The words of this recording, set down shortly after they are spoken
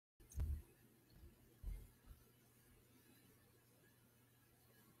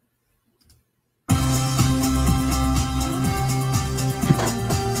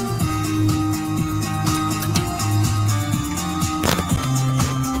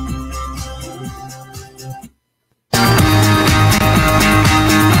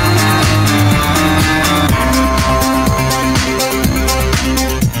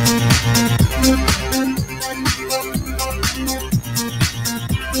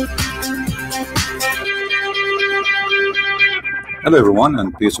Hello, everyone,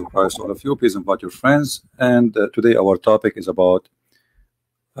 and peace of Christ to all of you. Please invite your friends. And today, our topic is about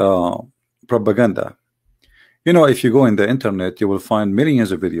uh, propaganda. You know, if you go in the internet, you will find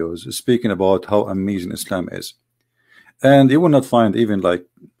millions of videos speaking about how amazing Islam is, and you will not find even like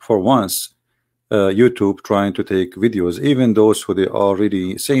for once YouTube trying to take videos, even those who they are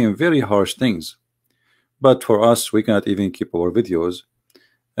really saying very harsh things. But for us, we cannot even keep our videos,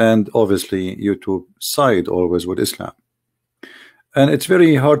 and obviously, YouTube side always with Islam. And it's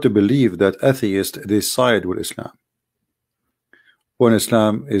very hard to believe that atheists they side with Islam when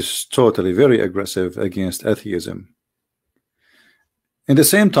Islam is totally very aggressive against atheism. In the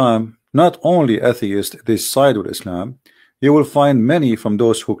same time, not only atheists they side with Islam, you will find many from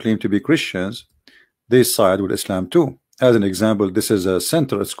those who claim to be Christians they side with Islam too. As an example, this is a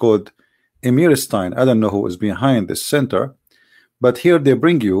center, it's called Emirstein. I don't know who is behind this center, but here they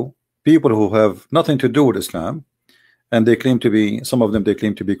bring you people who have nothing to do with Islam, and they claim to be, some of them they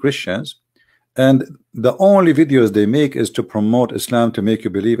claim to be Christians, and the only videos they make is to promote Islam, to make you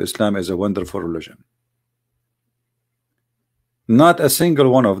believe Islam is a wonderful religion. Not a single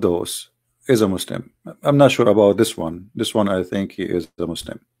one of those is a Muslim. I'm not sure about this one. This one I think he is a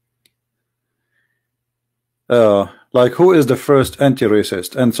Muslim. Like, who is the first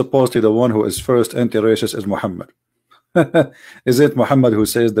anti-racist? And supposedly the one who is first anti-racist is Muhammad. Is it Muhammad who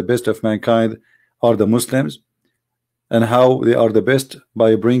says the best of mankind are the Muslims? And how they are the best?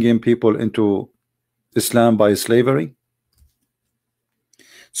 By bringing people into Islam by slavery.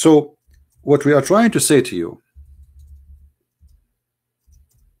 So what we are trying to say to you,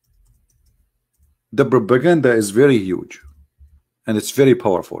 the propaganda is very huge and it's very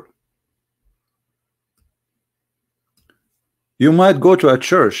powerful. You might go to a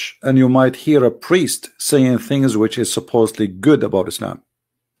church and you might hear a priest saying things which is supposedly good about Islam.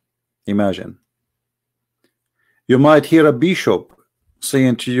 Imagine. You might hear a bishop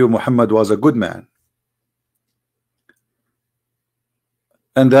saying to you Muhammad was a good man,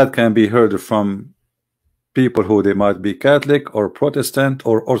 and that can be heard from people who they might be Catholic or Protestant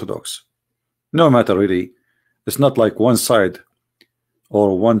or Orthodox. No matter really, it's not like one side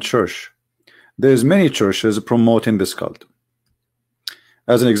or one church. There's many churches promoting this cult.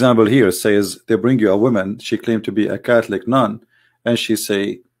 As an example here, it says they bring you a woman, she claimed to be a Catholic nun, and she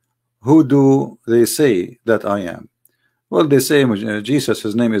say, who do they say that I am? Well, they say Jesus,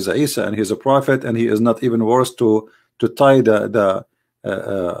 his name is Isa, and he's a prophet, and he is not even worth to tie the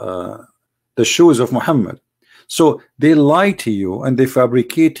shoes of Muhammad. So they lie to you and they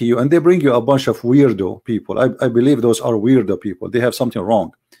fabricate to you, and they bring you a bunch of weirdo people. I believe those are weirdo people. They have something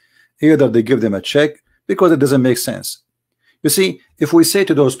wrong. Either they give them a check because it doesn't make sense. You see, if we say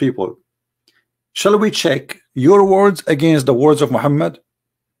to those people, shall we check your words against the words of Muhammad?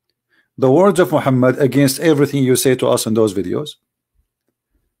 The words of Muhammad against everything you say to us in those videos,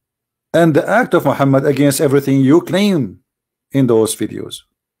 and the act of Muhammad against everything you claim in those videos.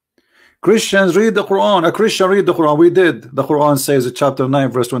 Christians read the Quran. A Christian read the Quran. We did. The Quran says in chapter 9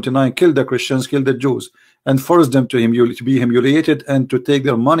 verse 29, kill the Christians, kill the Jews, and force them to be humiliated, and to take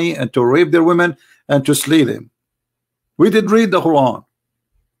their money, and to rape their women, and to slay them. We did read the Quran.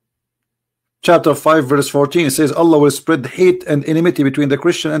 Chapter 5 verse 14 says Allah will spread hate and enmity between the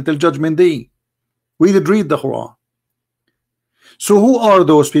Christian until judgment day. We did read the Quran. So who are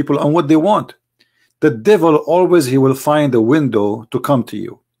those people and what they want? The devil always, he will find a window to come to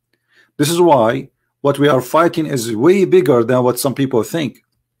you. This is why what we are fighting is way bigger than what some people think.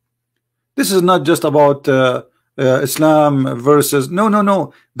 This is not just about Islam versus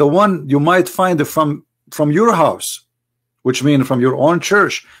no. The one you might find from your house, which means from your own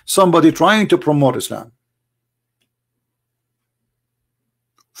church, somebody trying to promote Islam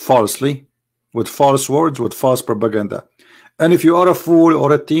falsely, with false words, with false propaganda. And if you are a fool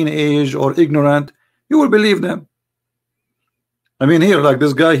or a teenage or ignorant, you will believe them. I mean, here, like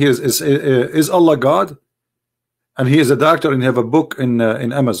this guy here is Allah God? And he is a doctor and have a book in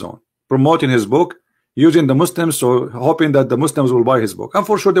Amazon, promoting his book, using the Muslims, so hoping that the Muslims will buy his book. And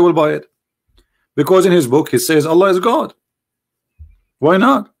for sure they will buy it, because in his book he says Allah is God. Why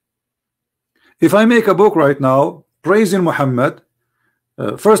not? If I make a book right now praising Muhammad,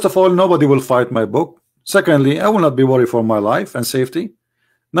 first of all, nobody will fight my book. Secondly, I will not be worried for my life and safety.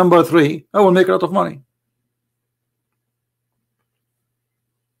 Number three, I will make a lot of money.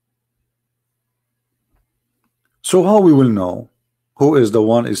 So how we will know who is the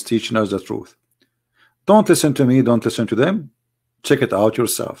one is teaching us the truth? Don't listen to me, don't listen to them. Check it out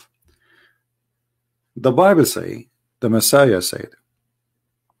yourself. The Bible say, the Messiah said,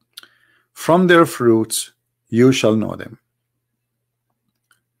 from their fruits you shall know them.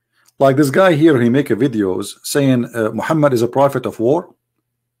 Like this guy here, he make videos saying Muhammad is a prophet of war.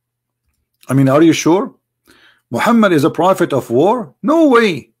 I mean, are you sure Muhammad is a prophet of war? No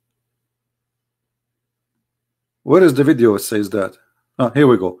way. Where is the video? It says that. Here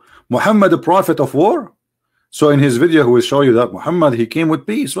we go. Muhammad, a prophet of war. So in his video, he will show you that Muhammad, he came with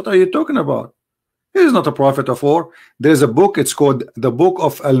peace. What are you talking about? He is not a prophet of war. There's a book, it's called the Book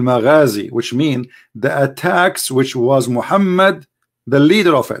of Al-Maghazi, which mean the attacks which was Muhammad the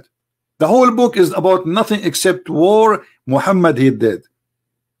leader of it. The whole book is about nothing except war Muhammad he did.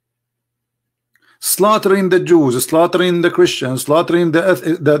 Slaughtering the Jews, slaughtering the Christians, slaughtering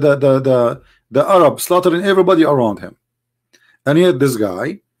the Arabs, slaughtering everybody around him. And yet this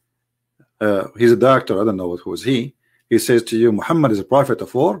guy, he's a doctor, I don't know who is he says to you Muhammad is a prophet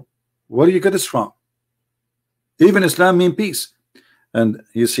of war. Where do you get this from? Even Islam mean peace. And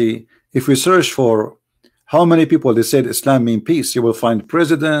you see, if we search for how many people they said Islam mean peace, you will find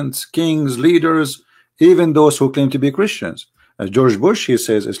presidents, kings, leaders, even those who claim to be Christians. As George Bush, he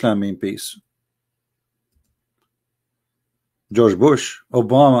says Islam mean peace. George Bush,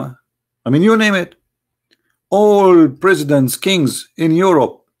 Obama, I mean, you name it. All presidents, kings in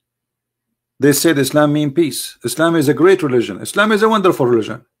Europe, they said Islam mean peace. Islam is a great religion. Islam is a wonderful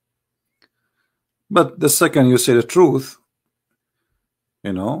religion. But the second you say the truth,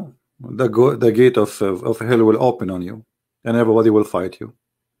 you know, the gate of hell will open on you, and everybody will fight you.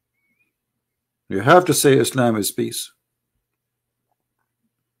 You have to say Islam is peace.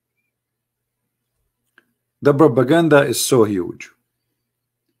 The propaganda is so huge,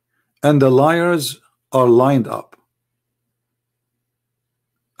 and the liars are lined up,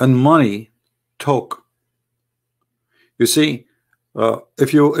 and money talk. You see,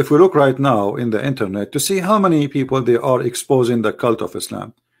 if we look right now in the internet to see how many people they are exposing the cult of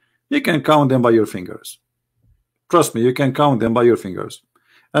Islam, you can count them by your fingers. Trust me, you can count them by your fingers.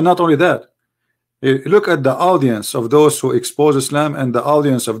 And not only that, look at the audience of those who expose Islam and the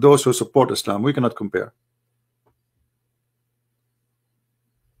audience of those who support Islam. We cannot compare.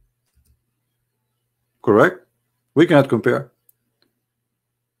 Correct? We cannot compare.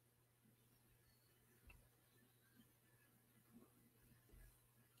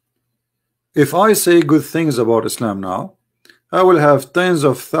 If I say good things about Islam now, I will have tens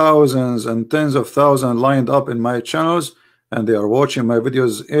of thousands and tens of thousands lined up in my channels, and they are watching my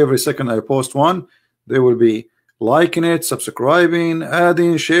videos every second I post one. They will be liking it, subscribing,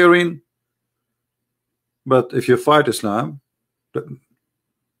 adding, sharing. But if you fight Islam,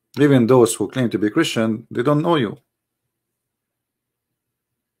 even those who claim to be Christian, they don't know you.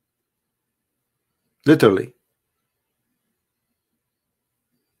 Literally.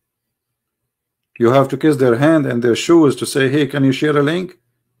 You have to kiss their hand and their shoes to say, hey, can you share a link?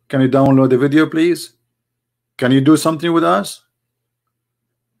 Can you download the video, please? Can you do something with us?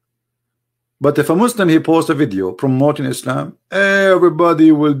 But if a Muslim, he posts a video promoting Islam,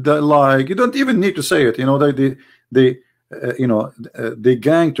 everybody will like. You don't even need to say it. You know, they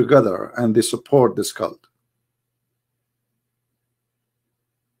gang together and they support this cult.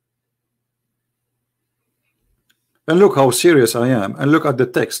 And look how serious I am, and look at the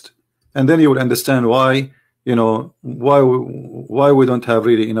text. And then you will understand why, you know, why we don't have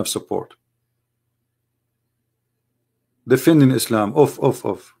really enough support. Defending Islam, off.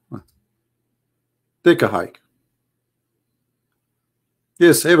 Take a hike.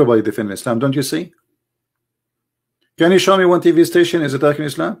 Yes, everybody defending Islam, don't you see? Can you show me one TV station is attacking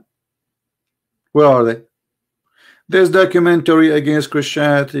Islam? Where are they? There's documentary against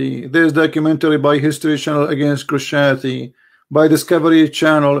Christianity. There's documentary by History Channel against Christianity, by Discovery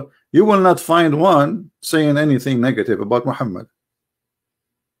Channel. You will not find one saying anything negative about Muhammad.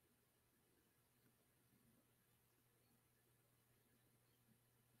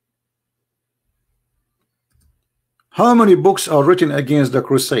 How many books are written against the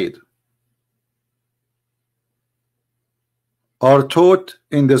crusade? Are taught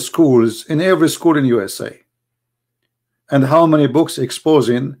in the schools, in every school in USA? And how many books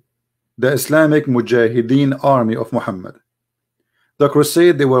exposing the Islamic Mujahideen army of Muhammad? The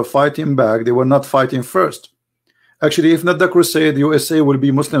crusade, they were fighting back. They were not fighting first. Actually, if not the crusade, USA will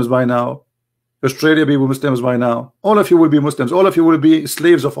be Muslims by now. Australia will be Muslims by now. All of you will be Muslims. All of you will be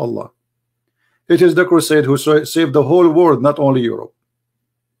slaves of Allah. It is the crusade who saved the whole world, not only Europe.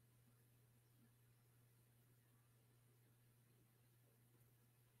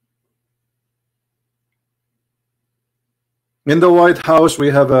 In the White House,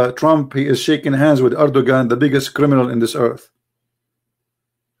 we have Trump. He is shaking hands with Erdogan, the biggest criminal in this earth.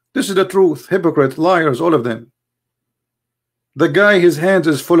 This is the truth. Hypocrite, liars, all of them. The guy, his hands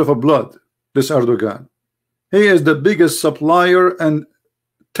is full of blood, this Erdogan. He is the biggest supplier and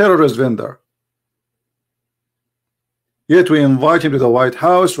terrorist vendor. Yet we invite him to the White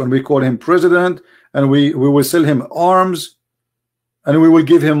House when we call him president, and we will sell him arms, and we will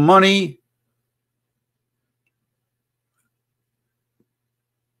give him money,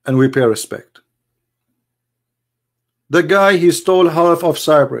 and we pay respect. The guy, he stole half of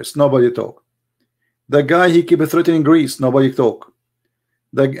Cyprus, nobody talk. The guy, he keep threatening Greece, nobody talk.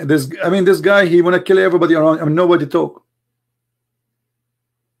 This guy, he wanna kill everybody around, nobody talk.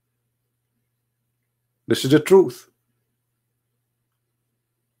 This is the truth.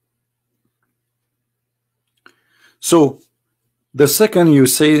 So the second you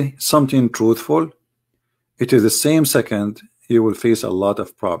say something truthful, it is the same second you will face a lot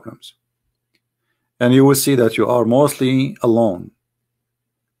of problems, and you will see that you are mostly alone.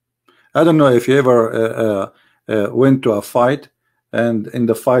 I don't know if you ever went to a fight, and in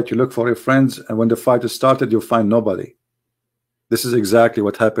the fight you look for your friends, and when the fight is started you find nobody. This is exactly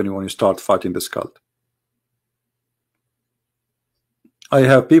what happened when you start fighting this cult. I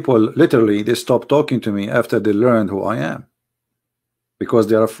have people literally, they stop talking to me after they learned who I am, because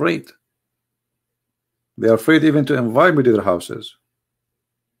they are afraid. They are afraid even to invite me to their houses.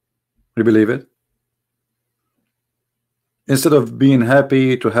 You believe it? Instead of being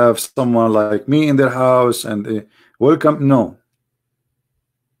happy to have someone like me in their house and welcome, no.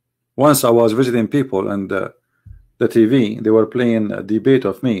 Once I was visiting people, and the TV, they were playing a debate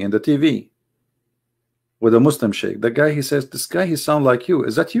of me in the TV with a Muslim sheikh. The guy, he says, this guy, he sound like you.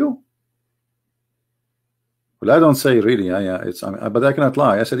 Is that you? Well, I don't say really. But I cannot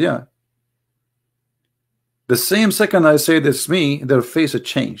lie. I said, yeah. The same second I said it's me, their face had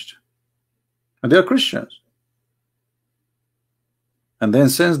changed, and they're Christians. And then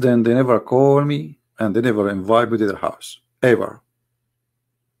since then, they never call me, and they never invite me to their house ever.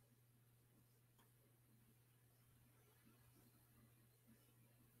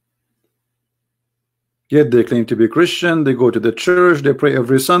 Yet they claim to be Christian, they go to the church, they pray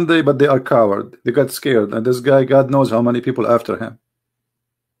every Sunday, but they are coward. They got scared, and this guy, God knows how many people after him.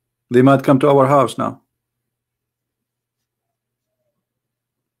 They might come to our house now.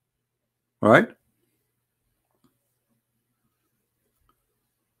 Right?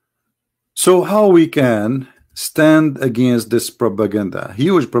 So how we can stand against this propaganda,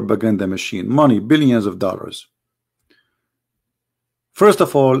 huge propaganda machine, money, billions of dollars? First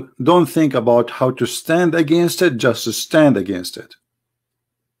of all, don't think about how to stand against it, just to stand against it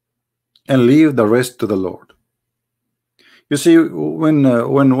and leave the rest to the Lord. You see, when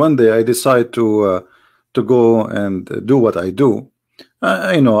one day I decide to go and do what I do,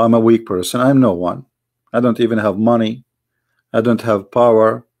 I know I'm a weak person. I'm no one. I don't even have money. I don't have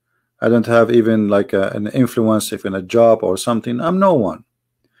power. I don't have even like an influence if in a job or something. I'm no one.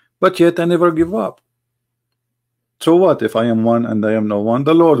 But yet I never give up. So what if I am one and I am no one?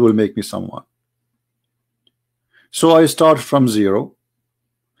 The Lord will make me someone. So I start from zero,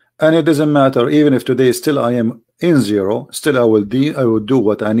 and it doesn't matter even if today still I am in zero, still I will do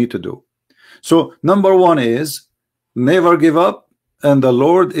what I need to do. So number one is never give up, and the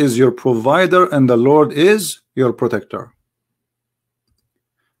Lord is your provider, and the Lord is your protector.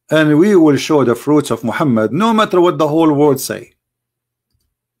 And we will show the fruits of Muhammad no matter what the whole world say.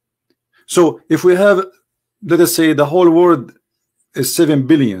 So if we have, let us say, the whole world is 7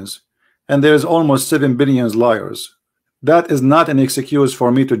 billions, and there's almost 7 billion liars, that is not an excuse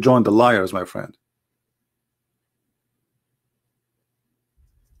for me to join the liars, my friend.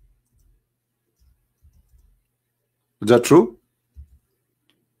 Is that true?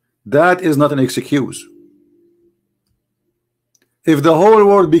 That is not an excuse. If the whole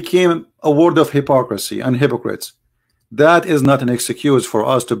world became a world of hypocrisy and hypocrites, that is not an excuse for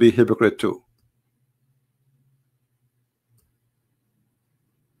us to be hypocrite too.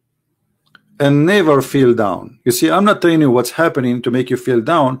 And never feel down. You see, I'm not telling you what's happening to make you feel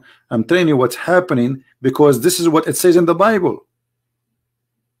down. I'm telling you what's happening because this is what it says in the Bible.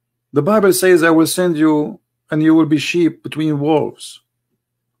 The Bible says, I will send you and you will be sheep between wolves.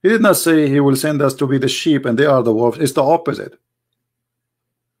 He did not say he will send us to be the sheep and they are the wolves. It's the opposite.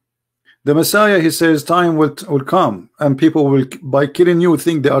 The Messiah, he says, time will come and people will, by killing you,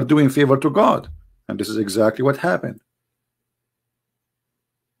 think they are doing favor to God. And this is exactly what happened.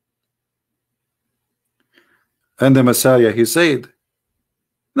 And the Messiah, he said,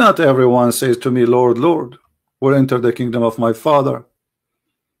 not everyone says to me, Lord, Lord, will enter the kingdom of my Father.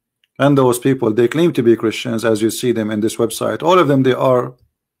 And those people, they claim to be Christians, as you see them in this website. All of them, they are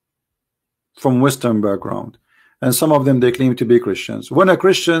from Western background. And some of them, they claim to be Christians. When a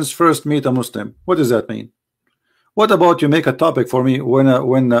Christians first meet a Muslim, what does that mean? What about you make a topic for me when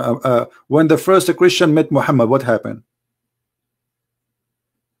the first Christian met Muhammad, what happened?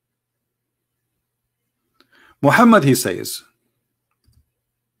 Muhammad, he says,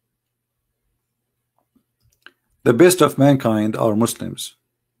 the best of mankind are Muslims,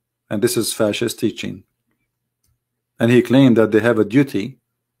 and this is fascist teaching. And he claimed that they have a duty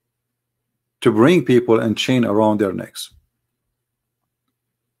to bring people and chain around their necks.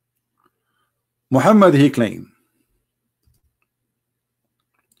 Muhammad, he claimed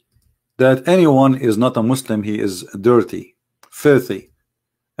that anyone is not a Muslim, he is dirty, filthy.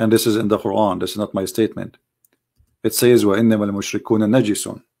 And this is in the Quran, this is not my statement. It says, وَإِنَّمَا الْمُشْرِكُونَ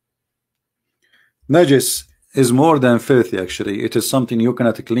نَجِسٌ. Najis is more than filthy, actually. It is something you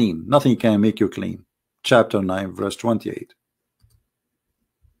cannot clean. Nothing can make you clean. Chapter 9, verse 28.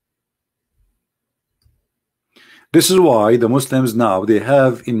 This is why the Muslims now, they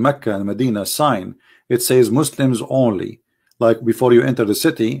have in Mecca and Medina a sign. It says Muslims only. Like before you enter the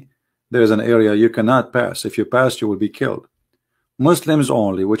city, there is an area you cannot pass. If you pass, you will be killed. Muslims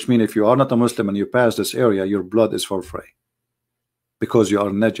only, which means if you are not a Muslim and you pass this area, your blood is for free, because you are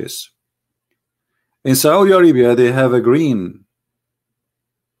najis. In Saudi Arabia, they have a green,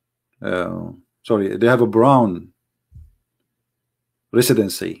 they have a brown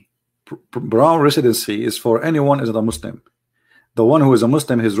residency. Brown residency is for anyone who is not a Muslim. The one who is a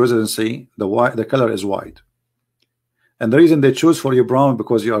Muslim, his residency, the color is white. And the reason they choose for you brown,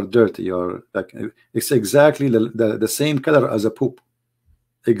 because you are dirty. You're like, it's exactly the same color as a poop.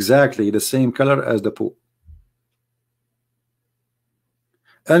 Exactly the same color as the poop.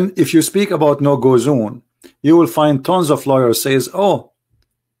 And if you speak about no-go zone, you will find tons of lawyers says, oh,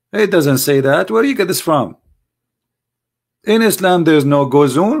 it doesn't say that. Where do you get this from? In Islam, there is no-go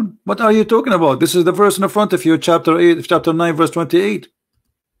zone. What are you talking about? This is the verse in the front of you, chapter 9, verse 28.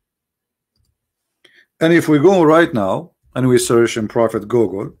 And if we go right now and we search in Prophet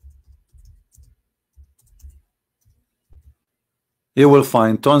Google, you will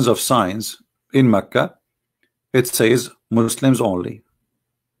find tons of signs in Mecca. It says Muslims only.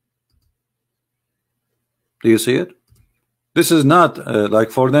 Do you see it? This is not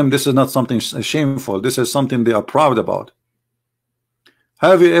like for them, this is not something shameful. This is something they are proud about.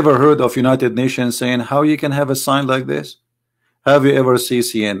 Have you ever heard of United Nations saying how you can have a sign like this? Have you ever seen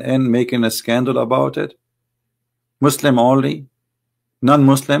CNN making a scandal about it? Muslim only,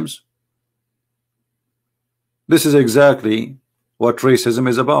 non-Muslims. This is exactly what racism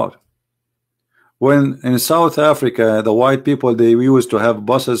is about. When in South Africa, the white people, they used to have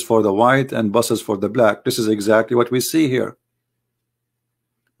buses for the white and buses for the black. This is exactly what we see here.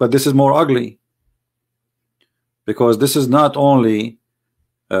 But this is more ugly, because this is not only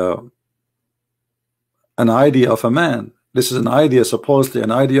an idea of a man. This is an idea, supposedly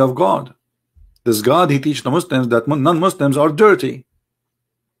an idea of God. This God, he teaches the Muslims that non-Muslims are dirty.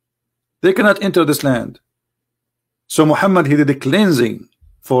 They cannot enter this land. So Muhammad, he did a cleansing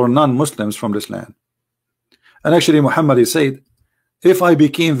for non-Muslims from this land. And actually Muhammad, he said, if I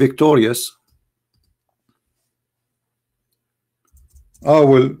became victorious, I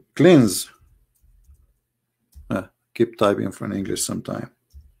will cleanse. Keep typing for an English sometime.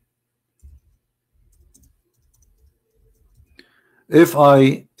 If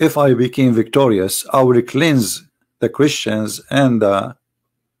I became victorious, I will cleanse the Christians and the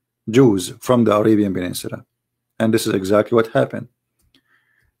Jews from the Arabian Peninsula. And this is exactly what happened.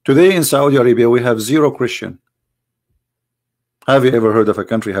 Today in Saudi Arabia, we have 0 Christian. Have you ever heard of a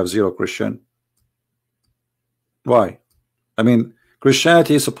country have 0 Christian? Why? I mean,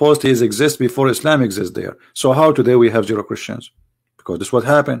 Christianity is supposed to exist before Islam exists there. So how today we have 0 Christians? Because this is what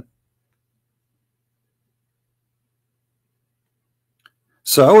happened.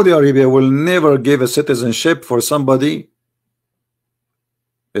 Saudi Arabia will never give a citizenship for somebody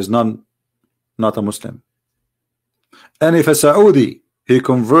is not a Muslim. And if a Saudi he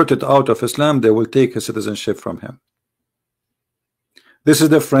converted out of Islam, they will take his citizenship from him. This is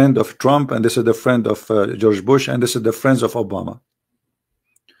the friend of Trump, and this is the friend of George Bush, and this is the friends of Obama.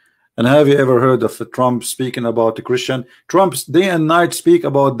 And have you ever heard of Trump speaking about the Christian? Trump's day and night speak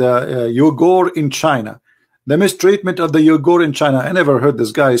about the Uyghur in China, the mistreatment of the Uyghur in China. I never heard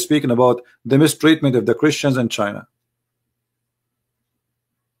this guy speaking about the mistreatment of the Christians in China.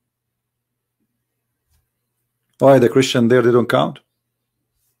 Why the Christian there, they don't count?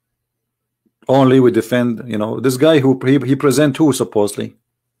 Only we defend, you know, this guy who he present who supposedly?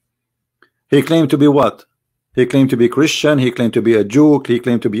 He claimed to be what? He claimed to be Christian, he claimed to be a Jew, he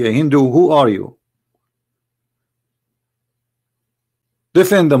claimed to be a Hindu. Who are you?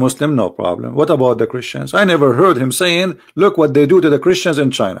 Defend the Muslim, no problem. What about the Christians? I never heard him saying, look what they do to the Christians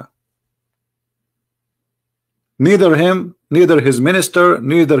in China. Neither him, neither his minister,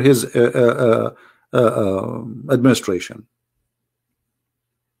 neither his administration.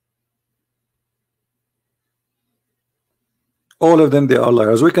 All of them, they are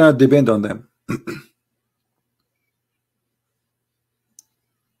liars. We cannot depend on them.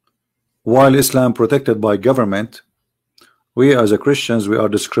 While Islam protected by government, we as a Christians, we are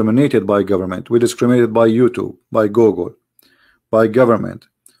discriminated by government. We discriminated by YouTube, by Google, by government,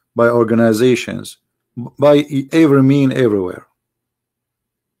 by organizations, by every mean everywhere.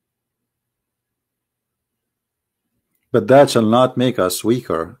 But that shall not make us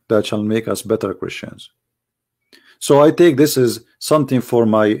weaker. That shall make us better Christians. So I take this as something for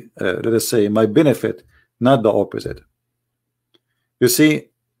my, let us say, my benefit, not the opposite. You see,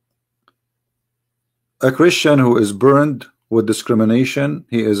 a Christian who is burned with discrimination,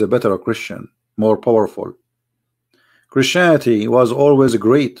 he is a better Christian, more powerful. Christianity was always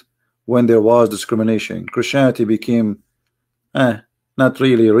great when there was discrimination. Christianity became not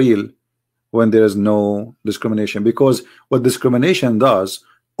really real when there is no discrimination, because what discrimination does,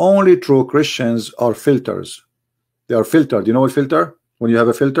 only true Christians are filters. They are filtered. You know what filter? When you have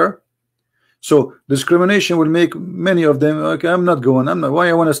a filter, so discrimination will make many of them, okay, I'm not, why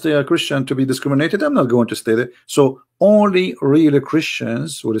I want to stay a Christian to be discriminated? I'm not going to stay there. So only real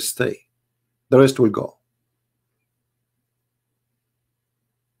Christians will stay, the rest will go.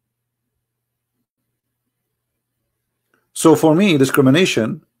 So for me,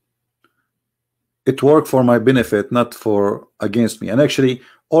 discrimination, it worked for my benefit, not for against me. And actually,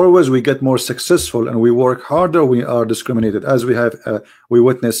 always we get more successful and we work harder, we are discriminated, as we have we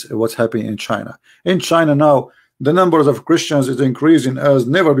witness what's happening in China. In China now, the numbers of Christians is increasing as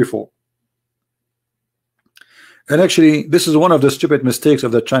never before. And actually, this is one of the stupid mistakes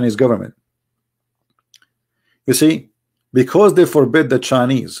of the Chinese government. You see, because they forbid the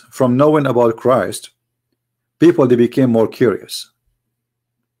Chinese from knowing about Christ, people, they became more curious.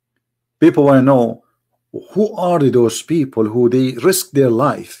 People want to know, who are those people who they risk their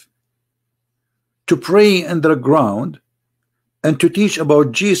life to pray underground and to teach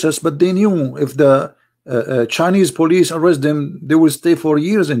about Jesus, but they knew if the Chinese police arrest them, they will stay for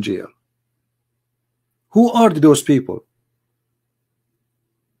years in jail. Who are those people?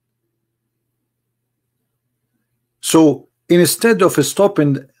 So instead of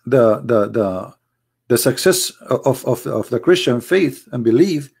stopping the success of the Christian faith and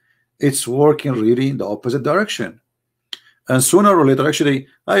belief, it's working really in the opposite direction. And sooner or later, actually,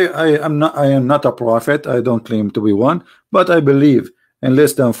 I am not a prophet. I don't claim to be one, but I believe in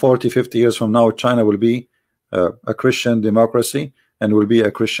less than 40-50 years from now, China will be a Christian democracy and will be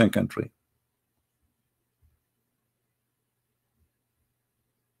a Christian country.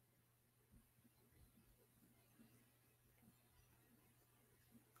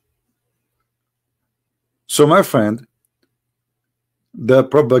 So my friend, the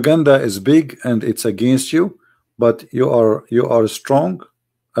propaganda is big and it's against you, but you are strong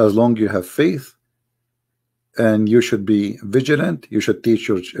as long as you have faith, and you should be vigilant. You should teach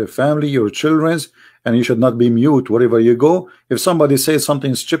your family, your children, and you should not be mute wherever you go. If somebody says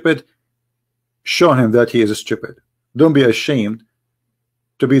something stupid, show him that he is stupid. Don't be ashamed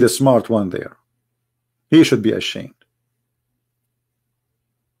to be the smart one there. He should be ashamed.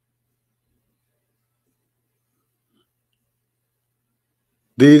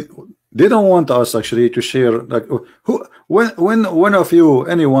 They don't want us actually to share, like, who, when one of you,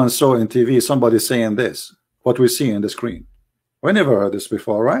 anyone saw in TV somebody saying this, what we see in the screen? We never heard this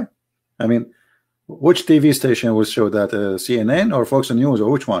before, right? I mean, which TV station will show that? CNN or Fox News, or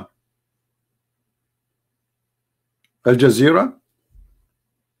which one? Al Jazeera?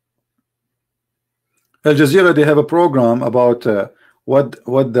 Al Jazeera, they have a program about what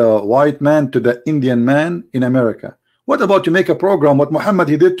the white man to the Indian man in America. What about to make a program what Muhammad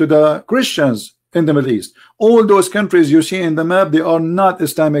he did to the Christians in the Middle East? All those countries you see in the map, they are not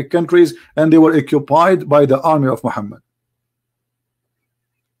Islamic countries, and they were occupied by the army of Muhammad.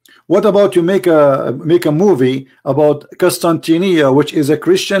 What about to make a movie about Constantinople, which is a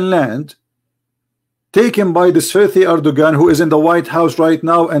Christian land, taken by this filthy Erdogan, who is in the White House right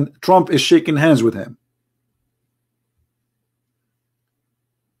now, and Trump is shaking hands with him?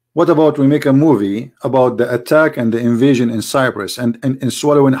 What about we make a movie about the attack and the invasion in Cyprus, and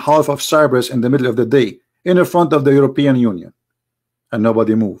swallowing half of Cyprus in the middle of the day in the front of the European Union, and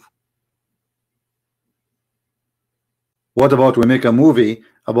nobody move? What about we make a movie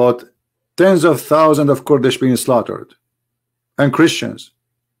about tens of thousands of Kurdish being slaughtered, and Christians,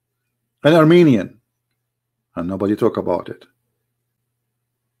 and Armenian, and nobody talk about it?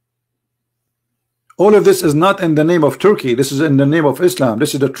 All of this is not in the name of Turkey. This is in the name of Islam.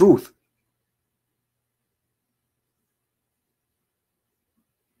 This is the truth.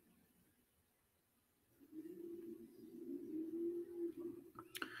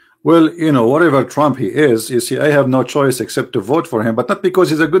 Well, you know, whatever Trump he is, you see, I have no choice except to vote for him, but not because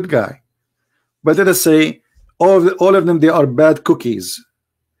he's a good guy. But let us say all of them, they are bad cookies.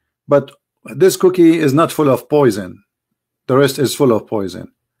 But this cookie is not full of poison. The rest is full of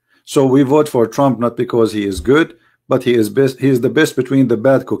poison. So we vote for Trump not because he is good, but he is best. He is the best between the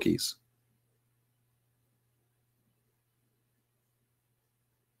bad cookies.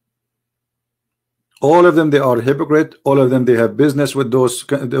 All of them, they are hypocrite. All of them, they have business with those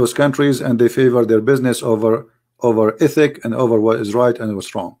countries, and they favor their business over ethic and over what is right and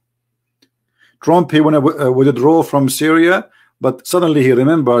what's wrong. Trump, he want to withdraw from Syria, but suddenly he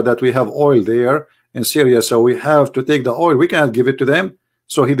remembered that we have oil there in Syria, so we have to take the oil. We cannot give it to them,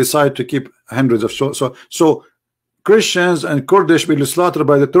 so he decided to keep hundreds of so Christians and Kurdish will be slaughtered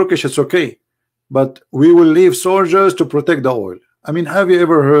by the Turkish. It's okay, but we will leave soldiers to protect the oil. I mean, have you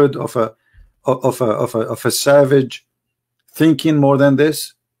ever heard of a savage thinking more than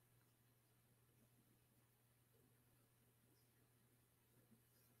this?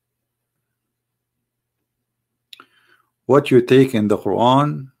 What you take in the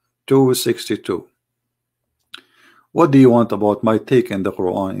Quran, 262. What do you want about my take in the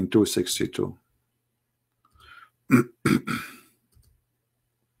Quran in 262?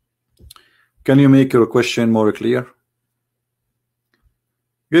 Can you make your question more clear?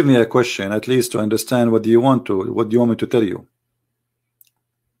 Give me a question at least to understand what do you want me to tell you,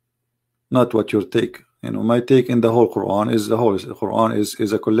 not what your take. You know, my take in the whole Quran is the Quran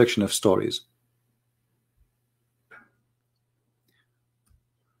is a collection of stories.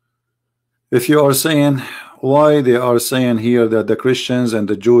 If you are saying why they are saying here that the Christians and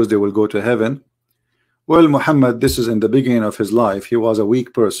the Jews, they will go to heaven, well, Muhammad, this is in the beginning of his life. He was a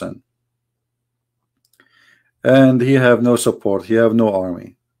weak person, and he have no support. He have no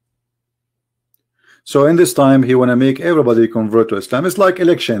army. So in this time, he want to make everybody convert to Islam. It's like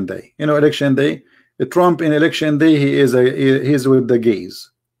election day. You know, election day. Trump in election day, he's with the gays.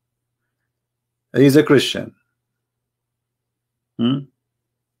 He's a Christian.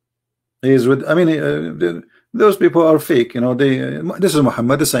 He's with. I mean, those people are fake. You know, this is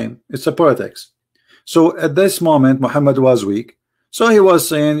Muhammad the same. It's a politics. So at this moment, Muhammad was weak. So he was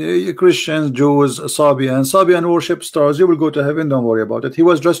saying, Christians, Jews, Sabian worship stars. You will go to heaven. Don't worry about it. He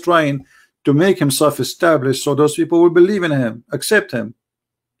was just trying to make himself established so those people will believe in him, accept him,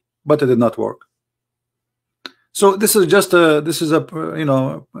 but it did not work. So this is just a you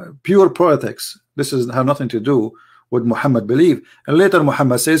know, pure politics. This is have nothing to do with Muhammad believe. And later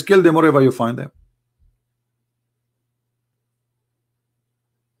Muhammad says, kill them wherever you find them.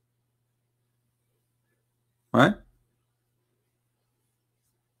 Right?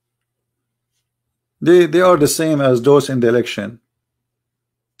 They are the same as those in the election.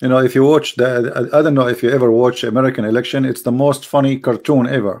 You know, if you watch I don't know if you ever watch American election, it's the most funny cartoon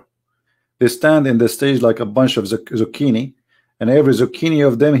ever. They stand in the stage like a bunch of zucchini, and every zucchini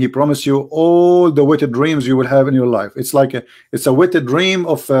of them, he promised you all the wicked dreams you will have in your life. It's like it's a wicked dream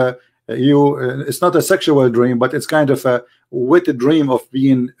of it's not a sexual dream, but it's kind of a wicked dream of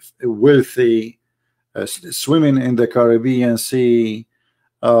being wealthy, swimming in the Caribbean Sea.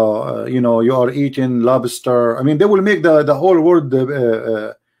 You know, you are eating lobster. I mean, they will make the whole world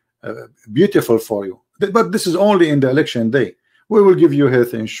beautiful for you. But this is only in the election day. We will give you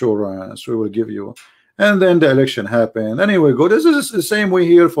health insurance. We will give you, and then the election happened. Anyway, go. This is the same way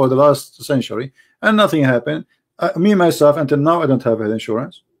here for the last century, and nothing happened. Me myself, until now, I don't have health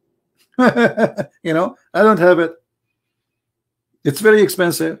insurance. You know, I don't have it. It's very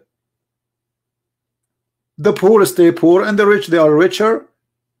expensive. The poor stay poor, and the rich, they are richer.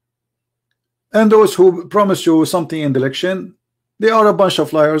 And those who promise you something in the election, they are a bunch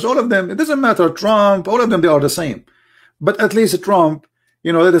of liars. All of them. It doesn't matter. Trump. All of them. They are the same. But at least Trump,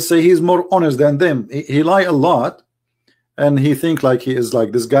 you know, let us say he's more honest than them. He lie a lot, and he think like he is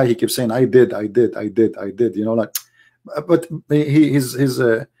like this guy. He keeps saying, "I did." You know, like, but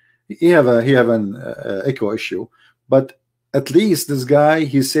he have an echo issue. But at least this guy,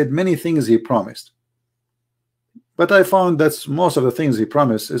 he said many things he promised. But I found that most of the things he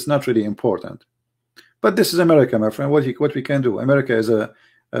promised is not really important. But this is America, my friend. What we can do? America is the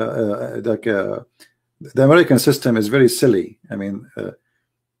American system is very silly. I mean,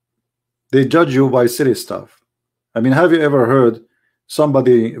 they judge you by silly stuff. I mean, have you ever heard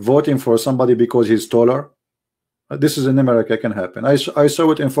somebody voting for somebody because he's taller? This is in America, can happen. I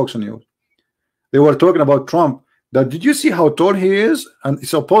saw it in Fox News. They were talking about Trump. That did you see how tall he is? And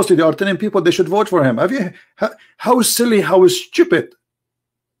supposedly they are telling people they should vote for him. Have you? How silly? How stupid?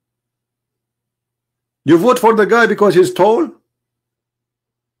 You vote for the guy because he's tall?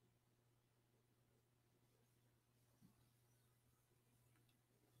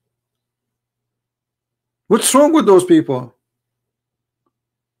 What's wrong with those people?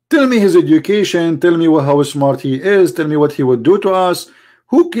 Tell me his education, tell me how smart he is, tell me what he would do to us.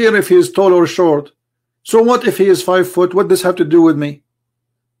 Who cares if he is tall or short? So what if he is 5 foot? What does this have to do with me?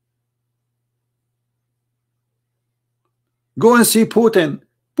 Go and see Putin.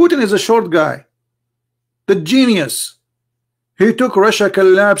 Putin is a short guy. The genius. He took Russia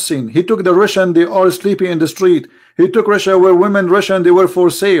collapsing. He took the Russian, they are sleeping in the street. He took Russia where women Russian, they were for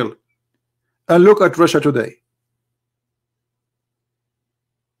sale. And look at Russia today.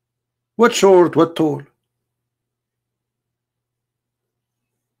 What short, what tall?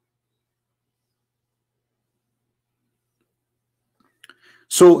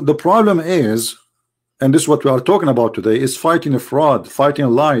 So the problem is, and this is what we are talking about today, is fighting a fraud, fighting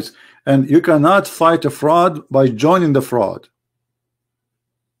lies. And you cannot fight a fraud by joining the fraud.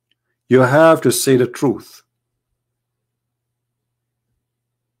 You have to say the truth.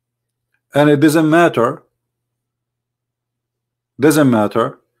 And it doesn't matter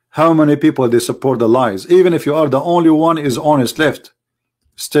how many people they support the lies. Even if you are the only one is honest left,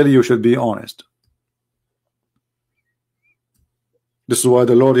 still you should be honest. This is why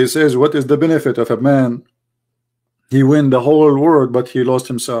the Lord, he says, what is the benefit of a man? He win the whole world, but he lost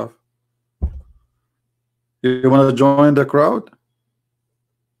himself. You want to join the crowd?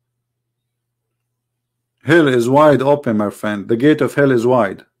 Hell is wide open, my friend. The gate of hell is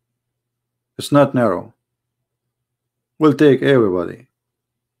wide. It's not narrow. We'll take everybody.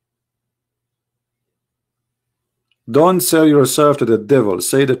 Don't sell yourself to the devil.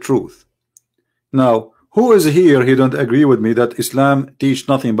 Say the truth. Now, who is here? He don't agree with me that Islam teach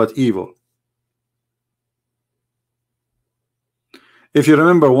nothing but evil. If you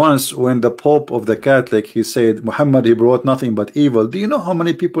remember once when the Pope of the Catholic, he said Muhammad, he brought nothing but evil. Do you know how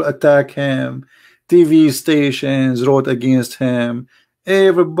many people attack him? TV stations wrote against him.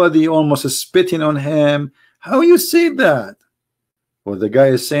 Everybody almost is spitting on him. How you say that? Well, the guy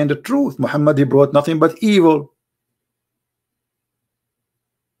is saying the truth. Muhammad, he brought nothing but evil.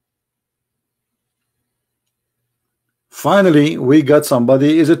 Finally, we got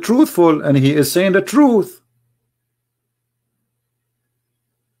somebody is a truthful, and he is saying the truth.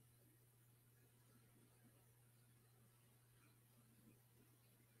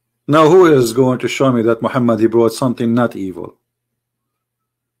 Now, who is going to show me that Muhammad, he brought something not evil?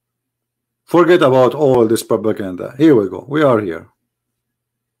 Forget about all this propaganda. Here we go. We are here.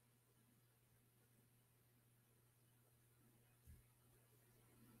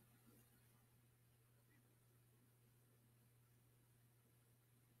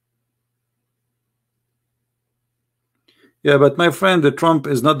 Yeah, but my friend, the Trump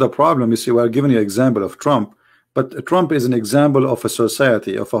is not the problem. You see, we are giving you an example of Trump, but Trump is an example of a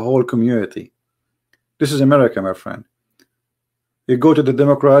society, of a whole community. This is America, my friend. You go to the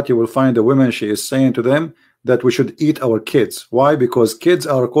Democrat, you will find the women, she is saying to them that we should eat our kids. Why? Because kids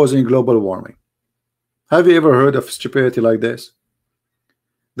are causing global warming. Have you ever heard of stupidity like this?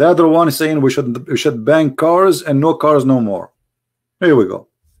 The other one is saying we should ban cars and no cars no more. Here we go.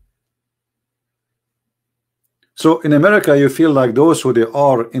 So in America, you feel like those who they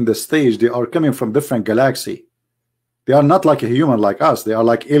are in the stage, they are coming from different galaxy. They are not like a human like us. They are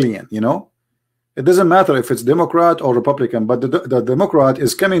like alien, you know. It doesn't matter if it's Democrat or Republican, but the Democrat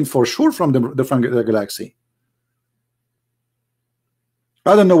is coming for sure from the different galaxy.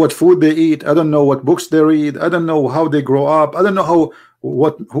 I don't know what food they eat. I don't know what books they read. I don't know how they grow up. I don't know how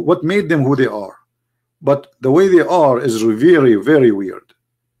what made them who they are. But the way they are is very, very weird.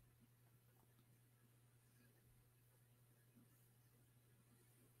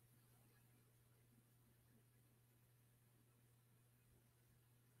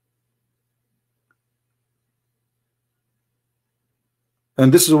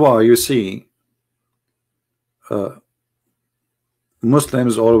 And this is why you see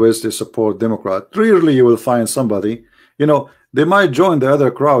Muslims always they support Democrat. Rarely you will find somebody, you know, they might join the other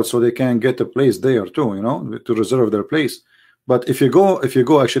crowd so they can get a place there too, you know, to reserve their place. But if you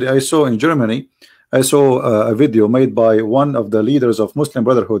go, actually, I saw in Germany, I saw a video made by one of the leaders of Muslim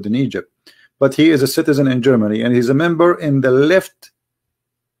Brotherhood in Egypt. But he is a citizen in Germany and he's a member in the left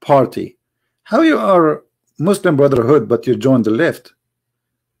party. How you are Muslim Brotherhood but you join the left?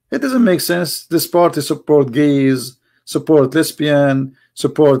 It doesn't make sense. This party support gays, support lesbian,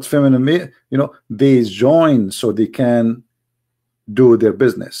 support feminine. You know, they join so they can do their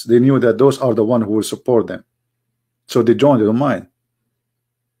business. They knew that those are the one who will support them, so they joined. They don't mind.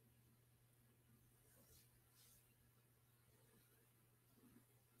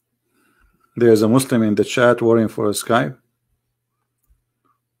 There's a Muslim in the chat worrying for a Skype.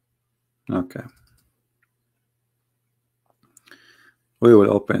 Okay. We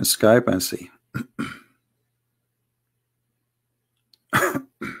will open Skype and see.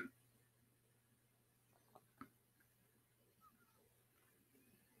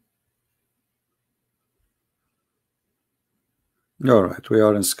 All right, we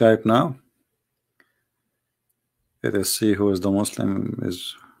are in Skype now. Let us see who is the Muslim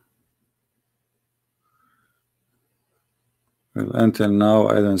is. Well, until now,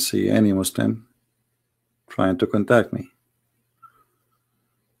 I don't see any Muslim trying to contact me.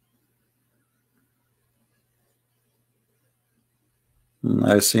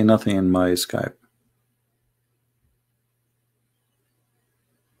 I see nothing in my Skype.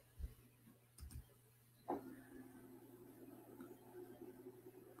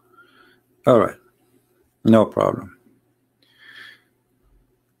 All right, no problem.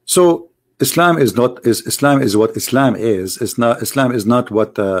 So Islam is not Islam is what Islam is. It's not Islam is not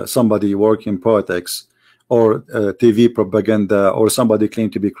what somebody working in politics or TV propaganda or somebody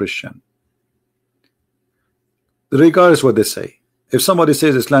claim to be Christian. Regardless what they say, if somebody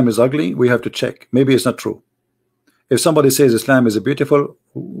says Islam is ugly, we have to check. Maybe it's not true. If somebody says Islam is beautiful,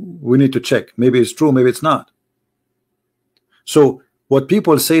 we need to check. Maybe it's true, maybe it's not. So what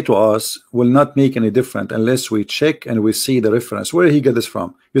people say to us will not make any difference unless we check and we see the reference. Where he get this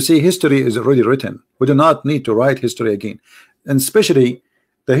from? You see, history is already written. We do not need to write history again. And especially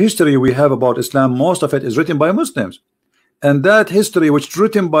the history we have about Islam, most of it is written by Muslims. And that history which is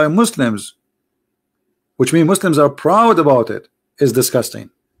written by Muslims, which means Muslims are proud about it, is disgusting.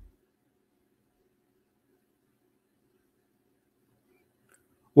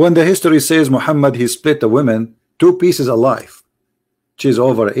 When the history says Muhammad, he split the women 2 pieces alive. She's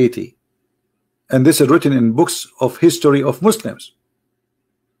over 80, and this is written in books of history of Muslims.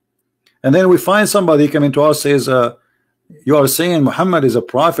 And then we find somebody coming to us says you are saying Muhammad is a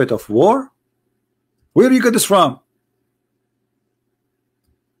prophet of war. Where do you get this from?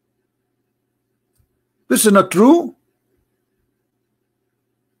 This is not true.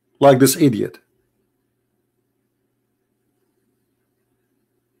 Like this idiot.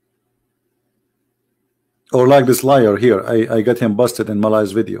 Or like this liar here. I got him busted in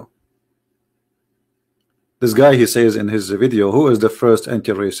Malay's video. This guy, he says in his video, who is the first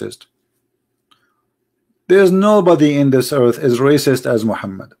anti-racist? There's nobody in this earth is racist as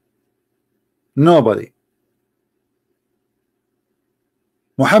Muhammad. Nobody.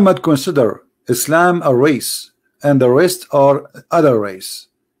 Muhammad consider Islam a race, and the rest are other race.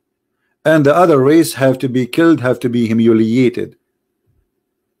 And the other race have to be killed, have to be humiliated.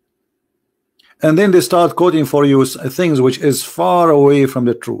 And then they start quoting for you things which is far away from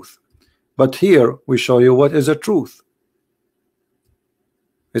the truth. But here we show you what is the truth.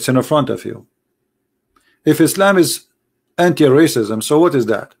 It's in front of you. If Islam is anti-racism, so what is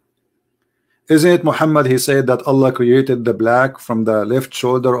that? Isn't it Muhammad, he said that Allah created the black from the left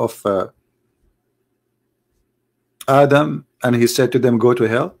shoulder of Adam, and he said to them, go to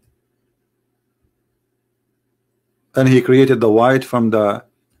hell? And he created the white from the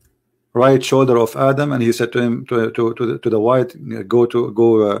right shoulder of Adam, and he said to him, to the white, go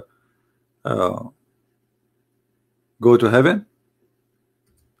to heaven.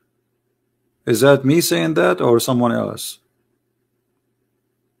 Is that me saying that or someone else?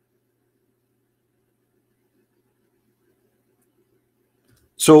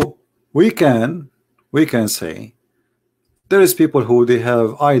 So we can say there is people who they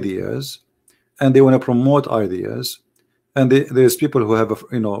have ideas and they want to promote ideas, and there's people who have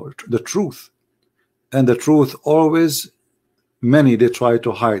the truth, and the truth always, many, they try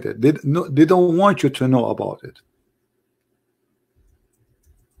to hide it. They don't want you to know about it.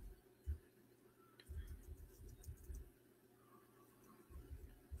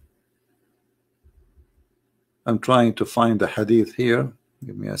 I'm trying to find the hadith here.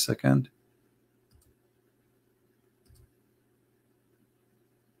 Give me a second.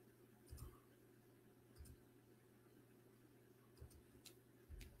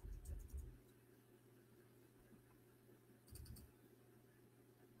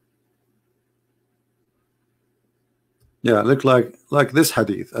 Yeah, look like this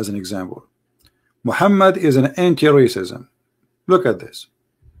hadith as an example. Muhammad is an anti-racism. Look at this.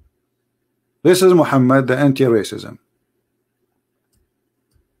 This is Muhammad, the anti-racism.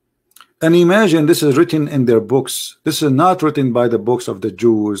 And imagine this is written in their books. This is not written by the books of the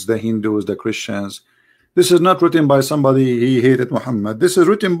Jews, the Hindus, the Christians. This is not written by somebody he hated Muhammad. This is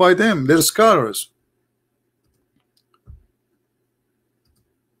written by them. They're scholars.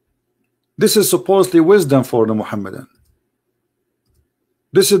 This is supposedly wisdom for the Muhammadan.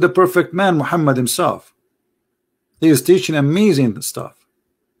 This is the perfect man, Muhammad himself. He is teaching amazing stuff.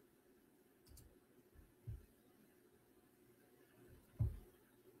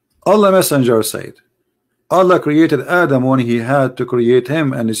 Allah Messenger said, Allah created Adam when he had to create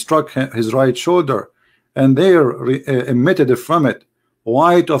him, and he struck his right shoulder, and there emitted from it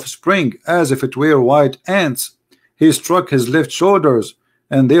white of spring, as if it were white ants. he struck his left shoulders,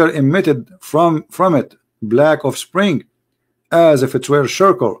 and there emitted from it black of spring, as if it were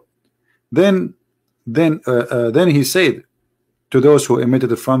charcoal. Then he said to those who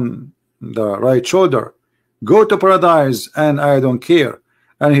emitted from the right shoulder, go to paradise, and I don't care.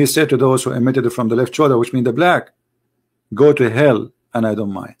 And he said to those who emitted from the left shoulder, which means the black, go to hell, and I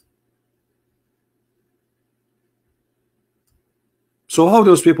don't mind. So how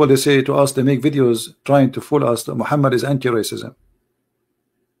those people, they say to us, they make videos trying to fool us that Muhammad is anti-racism.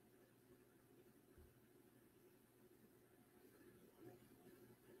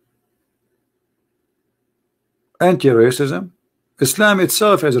 Anti-racism. Islam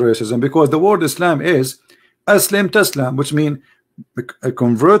itself is racism, because the word Islam is Aslim Taslam, which means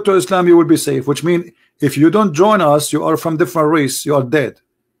convert to Islam, you will be safe, which means if you don't join us, you are from different race, you are dead.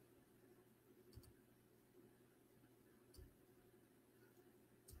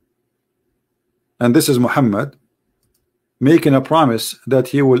 And this is Muhammad making a promise that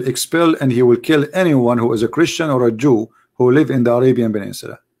he will expel and he will kill anyone who is a Christian or a Jew who live in the Arabian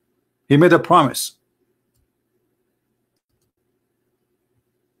Peninsula. He made a promise.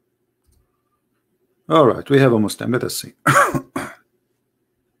 All right, we have a Muslim. Let us see.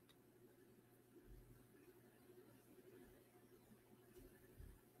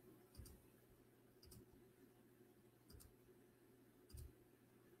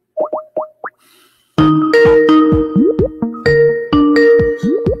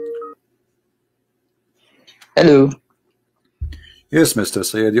 Hello. Yes, Mr.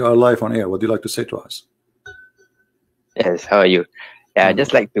 Sayed, you are live on air. What do you like to say to us? Yes, how are you? Yeah, I'd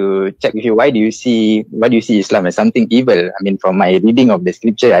just like to check with you. Why do you see Islam as something evil? I mean, from my reading of the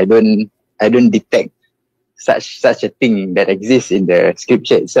scripture, I don't detect such a thing that exists in the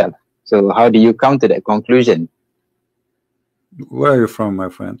scripture itself. So how do you come to that conclusion? Where are you from, my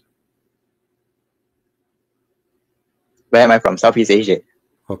friend? Where am I from? Southeast Asia.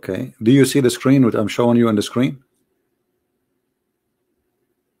 Okay. Do you see the screen what I'm showing you on the screen?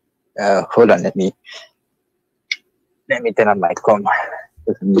 Hold on, let me turn on my com.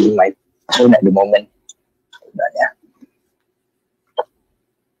 I'm using my phone at the moment. Hold on, yeah.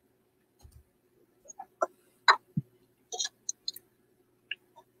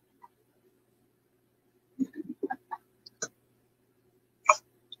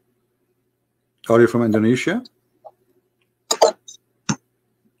 Are you from Indonesia?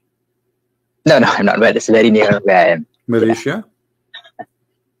 No, I'm not. But it's very near where I am. Malaysia?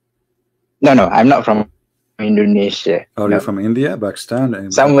 No, I'm not from Indonesia. Are you from India,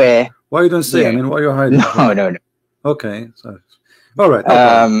 Pakistan? Somewhere. Why you don't say? Yeah. I mean, why you hiding? No. Okay. So, all right.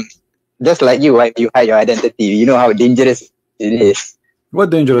 Just like you, why you hide your identity? You know how dangerous it is.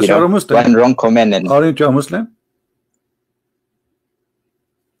 What dangerous? You're a Muslim. One wrong comment and. Aren't you a Muslim?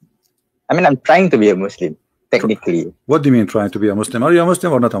 I mean, I'm trying to be a Muslim, technically. What do you mean trying to be a Muslim? Are you a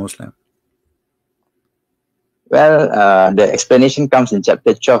Muslim or not a Muslim? Well, the explanation comes in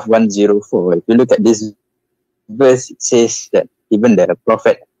chapter 12:104. If you look at this verse, it says that even the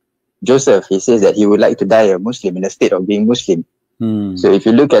prophet Joseph, he says that he would like to die a Muslim in the state of being Muslim. So if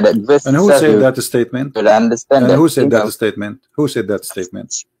you look at that verse, and who said that statement? You'll understand. And who said that statement? Who said that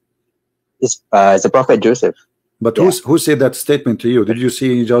statement? It's the prophet Joseph. But who said that statement to you? Did you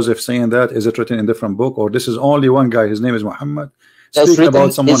see Joseph saying that? Is it written in a different book, or this is only one guy? His name is Muhammad. Speaking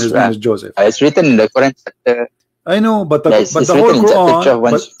about someone, his name is Joseph. It's written in the Quran chapter. I know, but the whole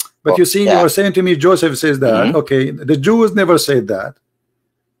Quran. But you see, you are saying to me, Joseph says that. Okay, the Jews never said that.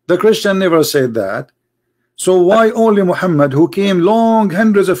 The Christian never said that. So why only Muhammad, who came long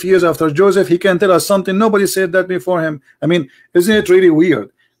hundreds of years after Joseph, he can tell us something nobody said that before him? I mean, isn't it really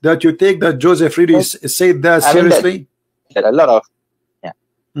weird that you take that Joseph really said that seriously? That a lot of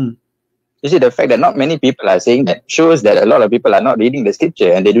you see, the fact that not many people are saying that shows that a lot of people are not reading the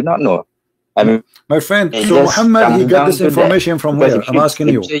scripture and they do not know. I mean, my friend, so Muhammad, he got this information from where? I'm asking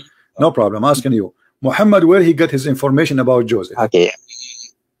you. No problem, I'm asking you. Muhammad, where he got his information about Joseph? Okay.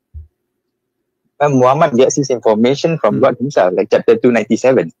 Muhammad gets his information from God himself, like chapter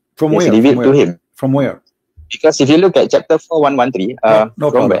 297. From where? Revealed to him. From where? Because if you look at chapter 4113,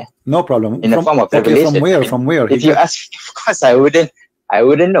 no problem. Where? No problem. In the form of revelation. From where? From where? If you ask, of course, I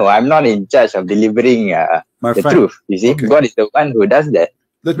wouldn't know. I'm not in charge of delivering the truth. You see, God is the one who does that.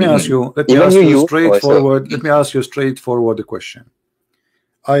 Let me ask you. Let me ask you straightforward. Let me ask you straightforward the question.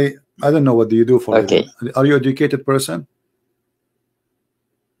 I don't know what do you do for living. Are you an educated person?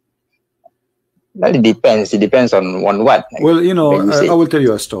 Well, it depends. It depends on what. Well, you know, I will tell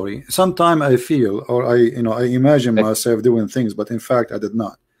you a story. Sometimes I feel, or I imagine myself doing things, but in fact, I did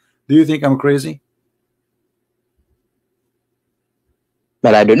not. Do you think I'm crazy?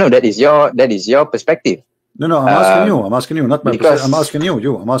 Well, I don't know. That is your perspective. No, I'm asking you. I'm asking you, not my. Because I'm asking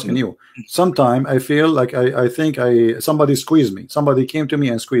you. I'm asking you. Sometime I feel like I think somebody squeezed me. Somebody came to me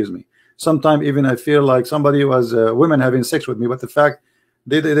and squeezed me. Sometime even I feel like somebody was women having sex with me, but the fact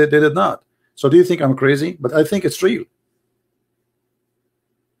they did not. So do you think I'm crazy? But I think it's real.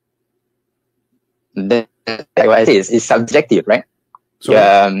 what I say is subjective, right? So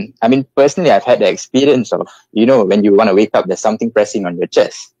I mean, personally, I've had the experience of, when you want to wake up, there's something pressing on your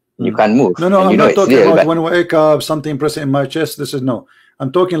chest. You can't move. no, I'm not talking about when I wake up, something pressing in my chest. This is no.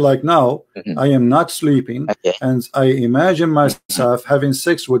 I'm talking like now. I am not sleeping, and I imagine myself having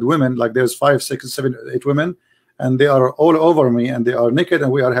sex with women. Like there's 5, 6, 7, 8 women, and they are all over me, and they are naked,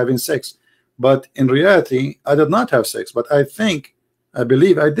 and we are having sex. But in reality, I did not have sex. But I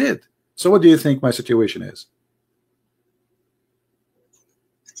believe I did. So what do you think my situation is?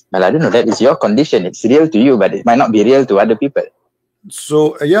 Well, I don't know. That is your condition. It's real to you, but it might not be real to other people.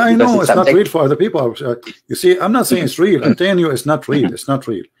 So yeah, I know it's not real for other people. You see, I'm not saying it's real. I'm telling you it's not real. It's not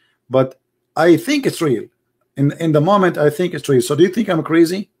real. But I think it's real. In the moment, I think it's real. So do you think I'm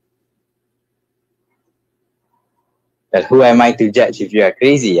crazy? But who am I to judge if you are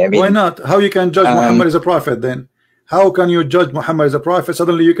crazy? I mean, why not? How you can judge Muhammad as a prophet then? How can you judge Muhammad as a prophet?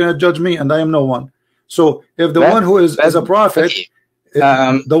 Suddenly you cannot judge me, and I am no one. So if the one who is a prophet,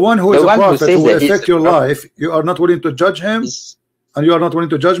 the one who is a prophet who will affect your life, you are not willing to judge him, and you are not willing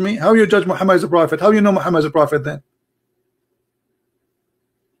to judge me. How you judge Muhammad as a prophet? How you know Muhammad as a prophet then?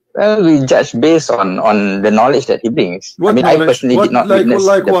 Well, we judge based on the knowledge that he brings. What I mean, knowledge? I personally did not witness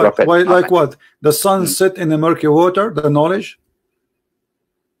like the what? prophet. Like what? The sun set in the murky water. The knowledge.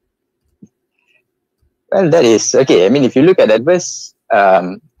 Well, that is okay. I mean, if you look at that verse,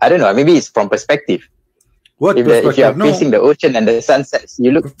 I don't know. Maybe it's from perspective. What if you are facing the ocean and the sun sets,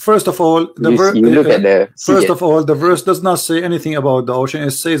 you look. First of all, the verse does not say anything about the ocean.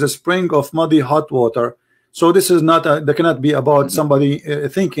 It says a spring of muddy hot water. So this is not. That cannot be about somebody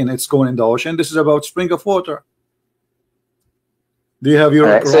thinking it's going in the ocean. This is about spring of water. Do you have your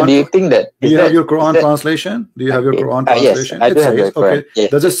Quran? So do you think that? Do you have your Quran translation? Do you have your Quran translation? Yes, I do have your Quran. Okay.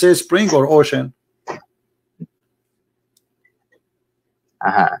 Yes. Does it say spring or ocean?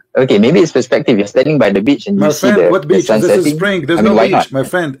 Okay, maybe it's perspective. You're standing by the beach and you see what beach? The sun this setting. is spring. There's no beach, my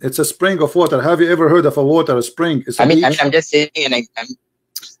friend. It's a spring of water. Have you ever heard of a spring? It's a beach. I'm just saying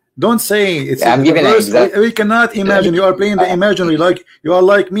Don't say it's. I'm giving an example. We cannot imagine. You are playing the imaginary. Like you are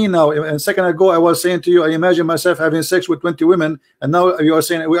like me now. A second ago, I was saying to you, I imagine myself having sex with 20 women, and now you are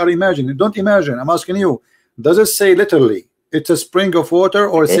saying we are imagining. Don't imagine. I'm asking you. Does it say literally it's a spring of water,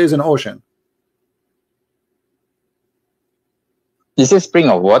 or it says an ocean? This is spring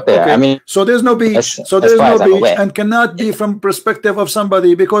of water. Okay. I mean, so there's no beach. So there's no beach, and cannot be from perspective of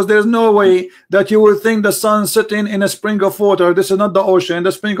somebody, because there's no way that you will think the sun sitting in a spring of water. This is not the ocean.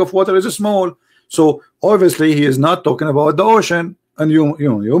 The spring of water is small. So obviously he is not talking about the ocean. And you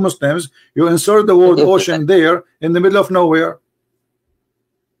Muslims, you insert the word ocean there in the middle of nowhere.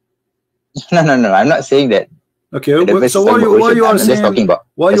 No. I'm not saying that. Okay. So why you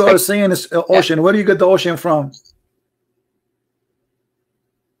are saying it's ocean? Where do you get the ocean from?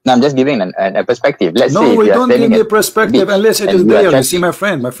 No, I'm just giving a perspective. Let's say no, don't give me a perspective unless it is there. You see, my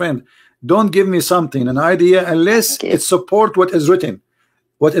friend, don't give me something, an idea, unless it support what is written.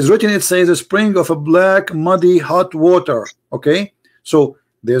 What is written, it says a spring of a black, muddy, hot water. Okay, so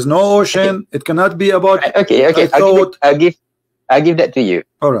there's no ocean. It cannot be about. Okay. I'll give that to you.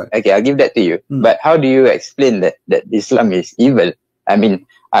 All right. Okay, I'll give that to you. But how do you explain that Islam is evil? I mean,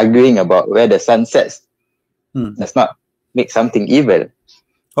 arguing about where the sun sets does not make something evil.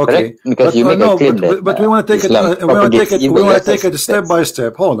 Okay, because you make a claim but we want to take it. We want to take it step by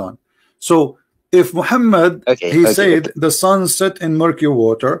step. Hold on. So, if Muhammad said the sun set in murky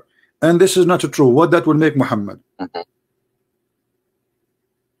water, and this is not true, what that will make Muhammad?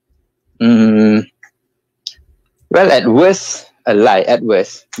 Well, at worst, a lie. At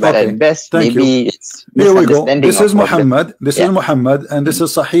worst, but at best, maybe it's here we go. This is Muhammad. This is Muhammad, and this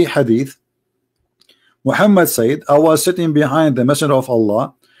is Sahih Hadith. Muhammad said, "I was sitting behind the Messenger of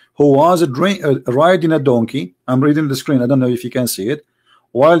Allah, who was riding a donkey." I'm reading the screen. I don't know if you can see it.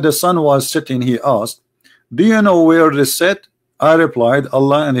 While the sun was setting, he asked, "Do you know where this set?" I replied,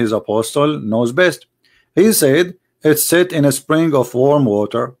 "Allah and His Apostle knows best." He said, "It's set in a spring of warm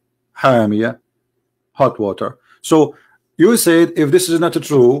water, hamia, hot water." So you said if this is not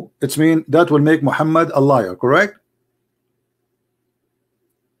true, it means that will make Muhammad a liar, correct?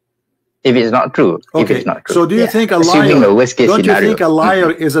 If it's not true. Okay. If it's not true. So do you think a liar? Don't you think a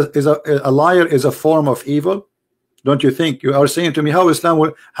liar is a form of evil? Don't you think? You are saying to me how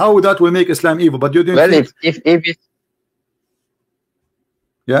that will make Islam evil, but you didn't. Well, if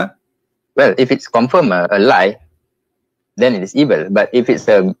yeah. well, if it's confirmed a lie, then it is evil. But if it's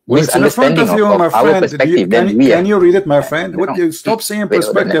a misunderstanding of our perspective, then we can you read it, my friend? No. Stop saying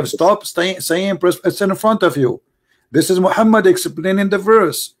perspective. Stop saying it's in front of you. This is Muhammad explaining the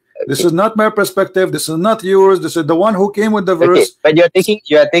verse. Okay. This is not my perspective. This is not yours. This is the one who came with the verse. Okay, but you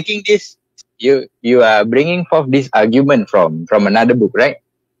are taking this. You are bringing forth this argument from another book, right?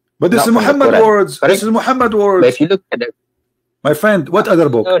 But this is Muhammad words. Correct? This is Muhammad words. But if you look at the, my friend, what other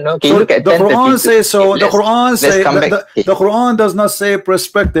book? No. So the Quran says so. The Quran says the Quran does not say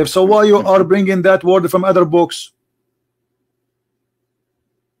perspective. So why you are bringing that word from other books?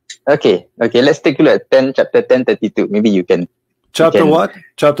 Okay. Let's take a look at chapter 10:32. Maybe you can. Chapter what?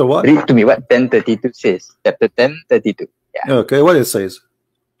 Chapter what? Read to me what 10:32 says. Chapter 10:32. Yeah. Okay, what it says?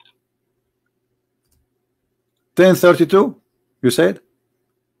 10:32. You said?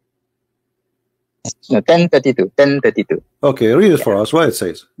 No, 10:32. 10:32. Okay, read it for us. What it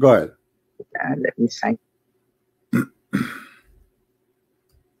says? Go ahead. Let me sign.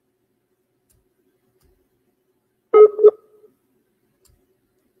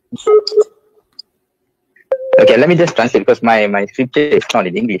 Okay, let me just translate because my scripture is not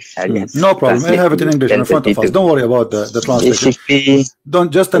in English. No problem. I have it in English in front of us. Don't worry about the translation.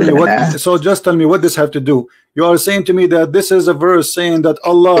 Don't just tell me what. So just tell me what this have to do. You are saying to me that this is a verse saying that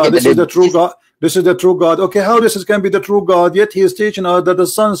Allah, this is the true God. This is the true God. Okay, how this can be the true God? Yet He is teaching us that the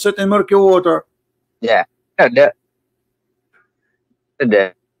sun set in murky water. Yeah, the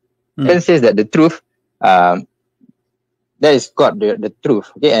it says that the truth, that is God, the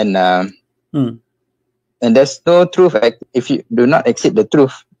truth. Okay, and there's no truth if you do not accept the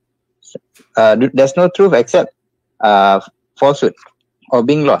truth. There's no truth except falsehood or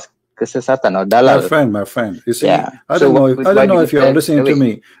being lost. Kesesatan or dalal. My friend. You see, I don't know if you are listening to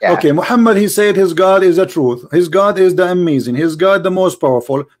me. Yeah. Okay, Muhammad, he said his God is the truth. His God is the amazing. His God the most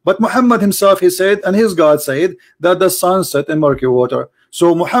powerful. But Muhammad himself, he said, and his God said that the sun set in murky water.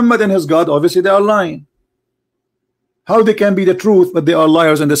 So Muhammad and his God, obviously they are lying. How they can be the truth, but they are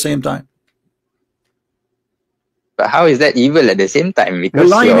liars at the same time? But how is that evil at the same time? Because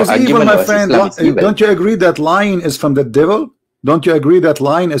lying is evil, my friend. Don't you agree that lying is from the devil? Don't you agree that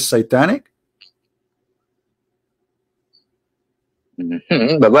lying is satanic?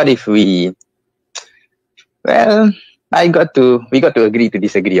 But what if we? Well, we got to agree to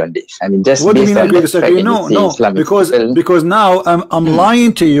disagree on this. I mean, just what do you mean agree to disagree? No, because now I'm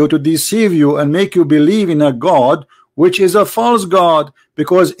lying to you to deceive you and make you believe in a God which is a false God.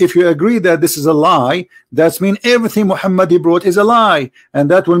 Because if you agree that this is a lie, that means everything Muhammad brought is a lie,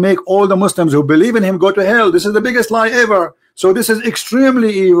 and that will make all the Muslims who believe in him go to hell. This is the biggest lie ever. So this is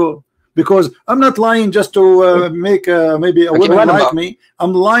extremely evil, because I'm not lying just to make maybe a woman like me.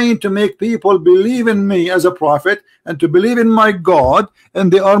 I'm lying to make people believe in me as a prophet and to believe in my God,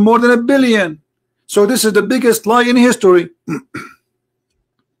 and they are more than 1 billion. So this is the biggest lie in history.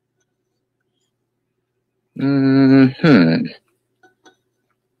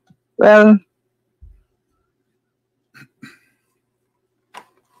 Well,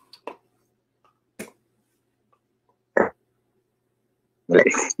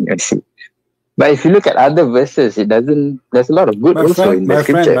 let's see. But if you look at other verses, it doesn't. There's a lot of good also in the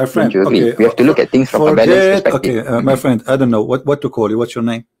scripture. My friend, okay, we have to look at things from a balanced perspective. Okay, my friend, I don't know what to call you. What's your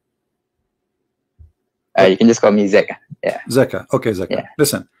name? You can just call me Zeka. Yeah. Zeka. Okay, Zeka. Yeah.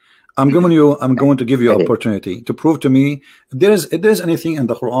 Listen, I'm going to give you an opportunity to prove to me if there's anything in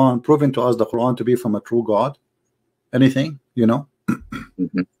the Quran proving to us the Quran to be from a true God. Anything, you know?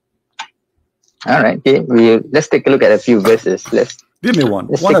 All right. Okay. Let's take a look at a few verses. Give me one.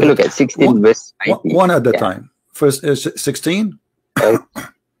 Let's take a look at 16 verse 90. One at the time. First is 16.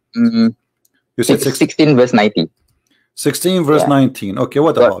 You said 16 verse 90. 16 verse 19. Okay,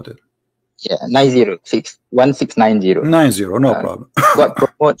 what about it? Yeah, 1690. 90, no problem. God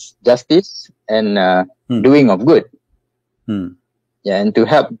promotes justice and doing of good. Yeah, and to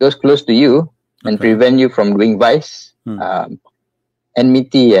help those close to you and prevent you from doing vice,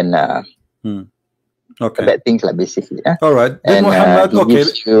 enmity, and bad things, like basically. All right. Then Muhammad, okay.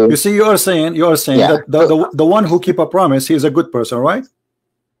 You see, you are saying that the one who keep a promise, he is a good person, right?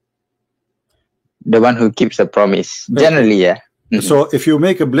 The one who keeps a promise, generally, yeah. So if you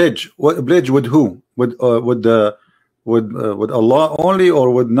make a pledge, a pledge with who? With Allah only, or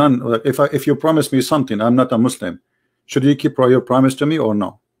with none? If you promise me something, I'm not a Muslim, should you keep your promise to me or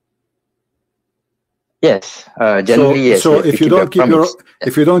no? Yes, generally yes. So if you don't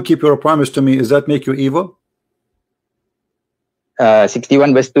keep your promise to me, does that make you evil?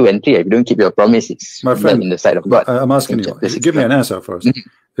 61 verse 2 and 3. If you don't keep your promises, my friend, in the sight of God. I'm asking you. Give me an answer first.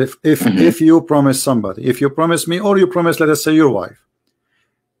 If you promise somebody, if you promise me, or you promise, let us say, your wife,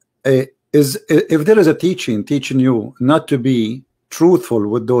 if there is a teaching you not to be truthful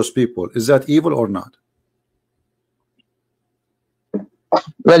with those people, is that evil or not?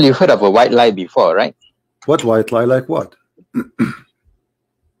 Well, you've heard of a white lie before, right? What white lie? Like what?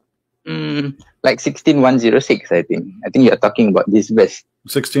 Like 16106, I think. I think you're talking about this verse.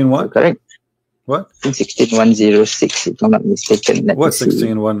 16 what? Correct. What? I think 16106, if I'm not mistaken. What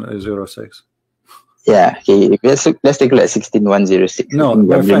 16106? Yeah, okay. Let's take a look at 16106. No,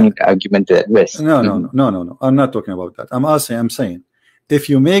 you're bringing the argument to that verse. No. I'm not talking about that. I'm saying, if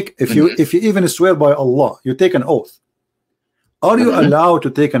you even swear by Allah, you take an oath. Are you allowed to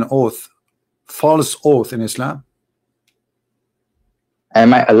take an oath, false oath in Islam?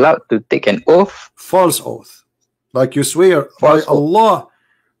 Am I allowed to take an oath? False oath, like you swear by Allah,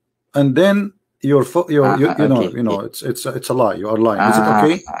 and then you know, it's a lie. You are lying. Is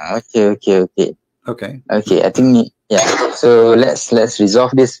it okay? Okay. I think so let's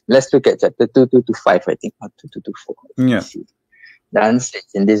resolve this. Let's look at chapter 2225, I think, or 2224. Yeah. The answer is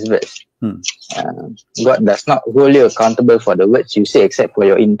in this verse. God does not hold you accountable for the words you say except for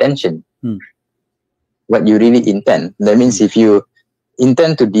your intention. What you really intend. That means if you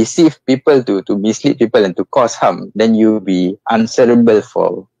intend to deceive people, to mislead people and to cause harm, then you'll be answerable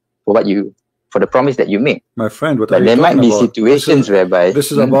for the promise that you make. My friend, but there might be situations whereby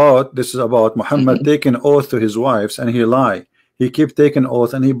this is about Muhammad taking oath to his wives and he lie. He keep taking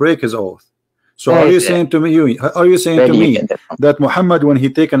oath and he break his oath. So are you saying to me that Muhammad, when he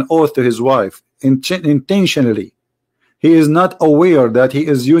take an oath to his wife intentionally, he is not aware that he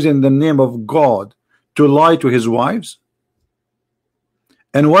is using the name of God to lie to his wives?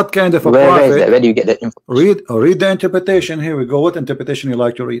 And what kind of a prophet? Where do you get that information? Read the interpretation. Here we go. What interpretation you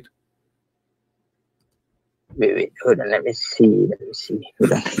like to read? Wait, hold on, let me see.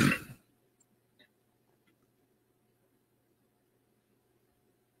 Hold on.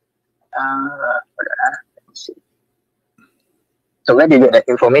 So where do you get that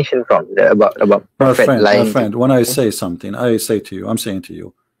information from about prophet lying? My friend, when I say something, I'm saying to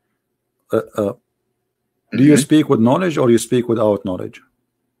you, do you speak with knowledge or you speak without knowledge?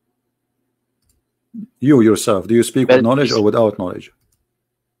 You yourself, do you speak with knowledge or without knowledge?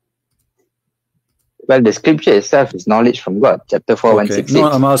 Well, the scripture itself is knowledge from God. Chapter 4166. No,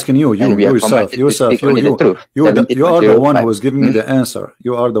 I'm asking you yourself. You are the one who is giving me the answer.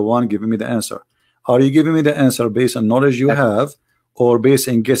 You are the one giving me the answer. Are you giving me the answer based on knowledge you have or based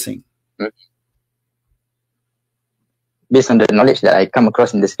on guessing? Based on the knowledge that I come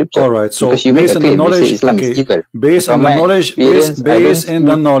across in the scripture. All right. So based on the knowledge, Islam is evil. Based on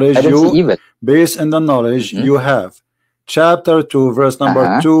the knowledge you have. Chapter 2, verse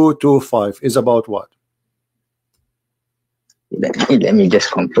number 225 is about what? Let me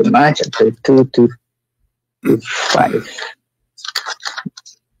just confirm. Chapter 225.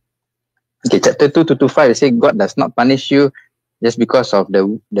 Okay, chapter 2225 says God does not punish you just because of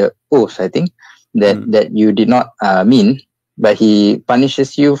the oath, I think, that you did not mean, but He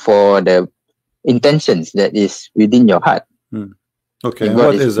punishes you for the intentions that is within your heart. Okay, and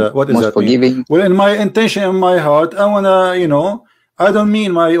what is that? What is that mean? Well, in my intention, in my heart, I wanna, I don't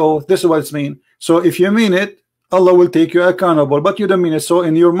mean my oath. This is what it's mean. So if you mean it, Allah will take you accountable, but you don't mean it. So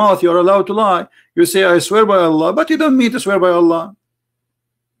in your mouth, you're allowed to lie. You say, I swear by Allah, but you don't mean to swear by Allah.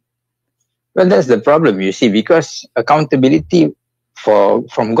 Well, that's the problem, you see, because accountability from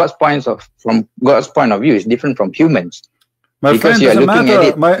God's point of view is different from humans. My friend, doesn't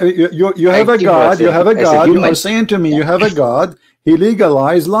matter. You have a God. You have a God. You are saying to me, you have a God. He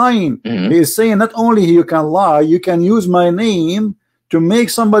legalized lying. He is saying not only you can lie, you can use my name to make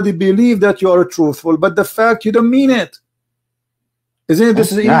somebody believe that you are truthful, but the fact you don't mean it. Isn't it?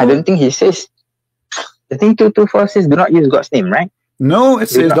 This is evil? No, I don't think he says. I think 224 says do not use God's name, right? No, it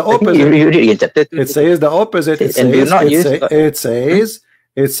says the opposite. It says the opposite.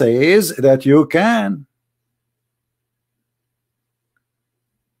 It says that you can.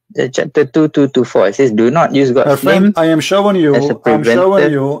 The chapter 2224, it says do not use God's name. I am showing you.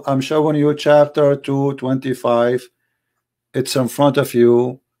 I'm showing you chapter 225. It's in front of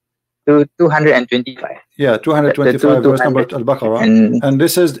you. 225. Yeah, 225 verse number Al-Baqarah. And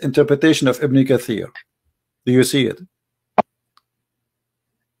this is interpretation of Ibn Kathir. Do you see it?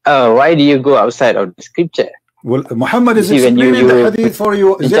 Why do you go outside of the scripture? Well, Muhammad is explaining the hadith for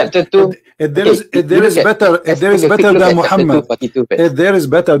you. Chapter 2. If there is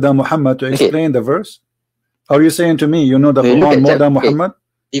better than Muhammad to explain the verse, are you saying to me you know the Quran more than Muhammad?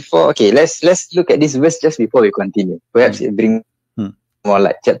 Let's look at this verse just before we continue. Perhaps it brings more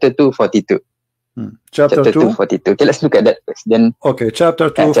light. Chapter 242. Chapter 242. Okay, let's look at that first. Then chapter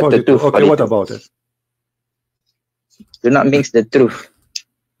 242. Okay, what about it? Do not mix the truth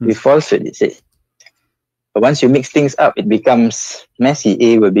with falsehood, it says. But once you mix things up, it becomes messy.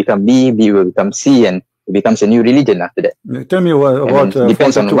 A will become B, B will become C, and it becomes a new religion after that. Tell me about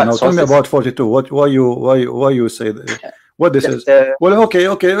 42. Now, tell me about 42. Why you say that? What this is? Well, okay.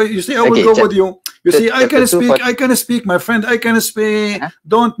 You see, I will go with you. You see, I can speak, my friend. I can speak.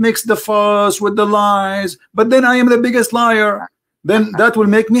 Don't mix the false with the lies. But then I am the biggest liar. Then that will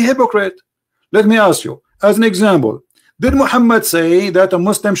make me hypocrite. Let me ask you, as an example, did Muhammad say that a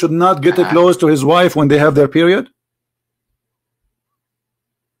Muslim should not get close to his wife when they have their period?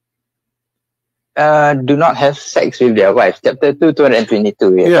 Do not have sex with their wife. Chapter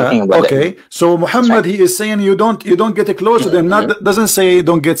 222. We are talking about okay. That. So Muhammad, he is saying you don't get close to them. Not doesn't say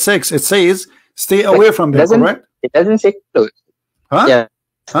don't get sex. It says stay away from them. Correct? It doesn't say close. Huh? Yeah.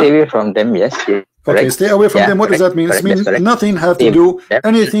 Stay away from them. Yes. Okay. Stay away from them. What does that mean? It means nothing have to do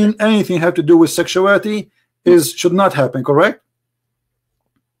anything have to do with sexuality should not happen. Correct?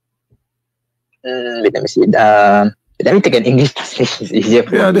 Let me see. Let me take an English translation. It's easier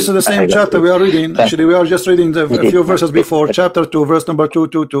for this is the same chapter we are reading. Actually, we are just reading a few verses before, chapter 2, verse number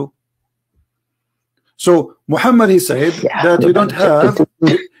 222. So Muhammad, he said that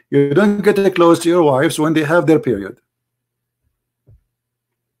you don't get close to your wives when they have their period.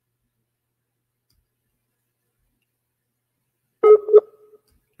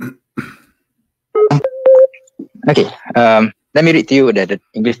 Okay. Let me read to you the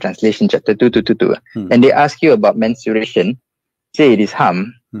English translation, chapter 222. And they ask you about menstruation. Say it is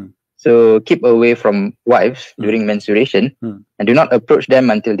harm. So keep away from wives during menstruation, and do not approach them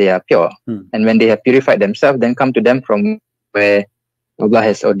until they are pure. And when they have purified themselves, then come to them from where Allah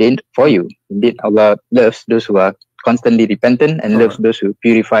has ordained for you. Indeed, Allah loves those who are constantly repentant and loves those who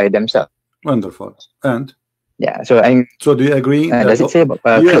purify themselves. Wonderful. And so do you agree? Does it say about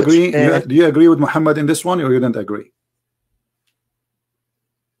do you agree with Muhammad in this one, or you don't agree?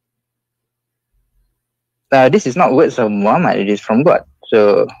 This is not words of Muhammad, it is from God.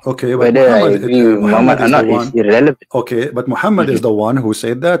 So okay, but whether I agree with Muhammad or not is irrelevant. Okay, but Muhammad is the one who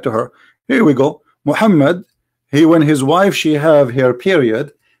said that to her. Here we go. Muhammad, when his wife she have her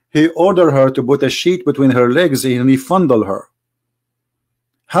period, he ordered her to put a sheet between her legs and he fondled her.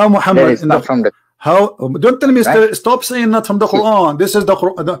 How Muhammad is not from the don't tell me stop saying not from the Quran. This is the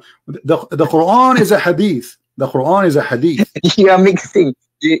Quran is a hadith. The Quran is a hadith. You are mixing.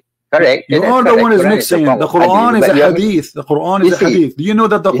 Correct. You are the one is mixing. The Quran is a hadith. The Quran is a hadith. Do you know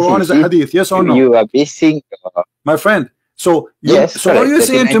that the Quran is a hadith? Yes or no? You are basing, my friend. So are you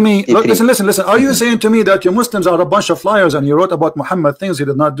saying to me? Look, listen. Are you saying to me that you Muslims are a bunch of liars and you wrote about Muhammad things he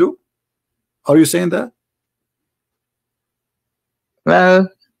did not do? Are you saying that?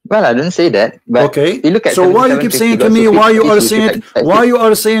 Well, I don't say that. But okay. You look at so why you keep saying to me? Why you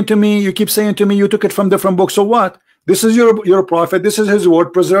are saying to me? You keep saying to me you took it from different books. So what? This is your prophet. This is his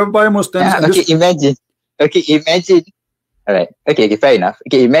word preserved by Muslims. Imagine. All right. Okay, fair enough.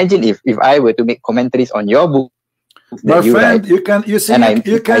 Okay, imagine if I were to make commentaries on your book. My friend, you can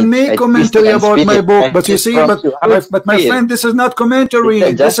make commentary about my book, but you see, but my friend, this is not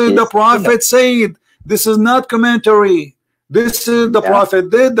commentary. This is the prophet said. This is not commentary. This is the prophet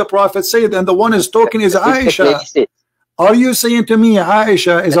did. The prophet said, and the one is talking is Aisha. Are you saying to me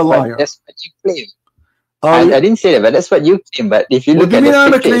Aisha is a liar? That's what you claim. I didn't say that, but that's what you claim. But if you look at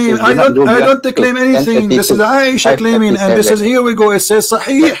the picture, I don't claim anything. This is Aisha claiming, and this is here we go. It says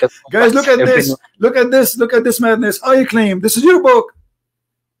Sahih. Guys, look at this. Look at this. Look at this madness. I claim this is your book.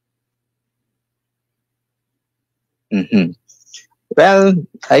 Well,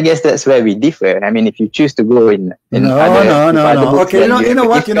 I guess that's where we differ. I mean, if you choose to go in no. Okay, you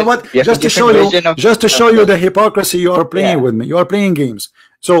know what? Just to show you the hypocrisy you are playing with me. You are playing games.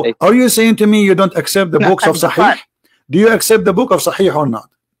 So, are you saying to me you don't accept the books of Sahih? Do you accept the book of Sahih or not?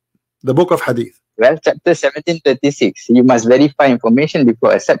 The book of Hadith. Well, chapter 1736. You must verify information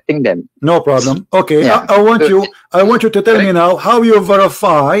before accepting them. No problem. Okay, I want you to tell me now how you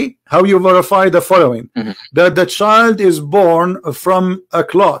verify the following: that the child is born from a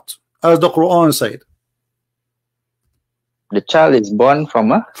clot, as the Quran said. The child is born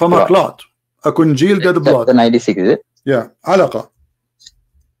from a clot, a congealed dead blood. Chapter 96, is it? Yeah, alaqa.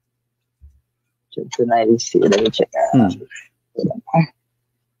 Chapter 96. Let me check.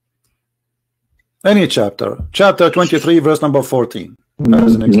 Any chapter 23 verse number 14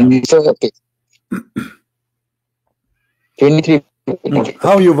 as an example. So, okay. 23.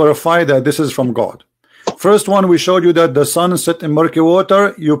 How you verify that this is from God? First one, we showed you that the sun set in murky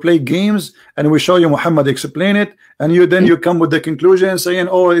water. You play games, and we show you Muhammad explain it, and you come with the conclusion saying,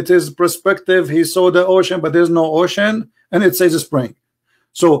 oh, it is perspective, he saw the ocean, but there's no ocean, and it says spring.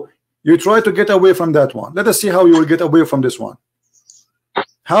 So you try to get away from that one. Let us see how you will get away from this one.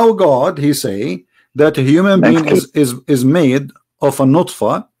 How God, he say that a human being is made of a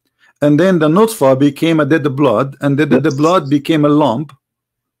nutfa, and then the nutfa became a dead blood, and then the blood became a lump,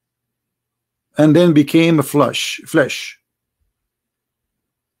 and then became a flesh.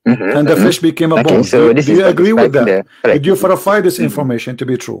 And the flesh became a bone. So do you agree with that? Did you verify this information to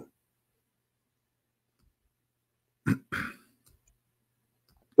be true?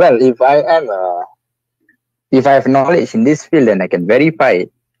 Well, if I have knowledge in this field, then I can verify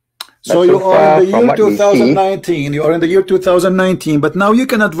it. So you are in the year 2019. You are in the year 2019, but now you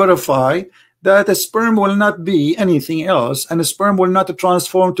cannot verify that a sperm will not be anything else, and a sperm will not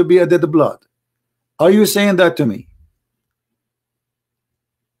transform to be a dead blood. Are you saying that to me?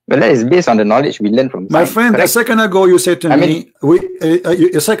 Well, that is based on the knowledge we learned from science. My friend, a second ago you said to me,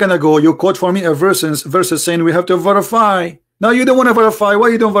 a second ago you quote for me a verses saying we have to verify. Now you don't want to verify. Why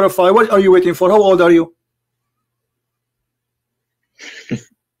you don't verify? What are you waiting for? How old are you?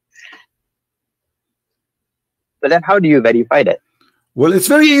 But then how do you verify that? Well, it's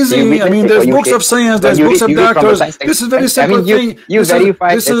very easy. I mean, there's books of science, there's books of doctors. This is very simple thing.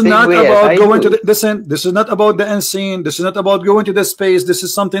 This is not about going to the, listen, this is not about the unseen. This is not about going to the space. This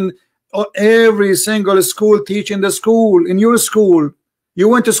is something every single school teach in the school. In your school, you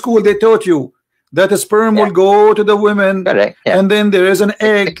went to school, they taught you that a sperm will go to the women, and then there is an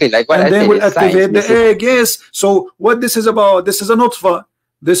egg, and then will activate the egg. Yes. So what this is about, this is a nutfa.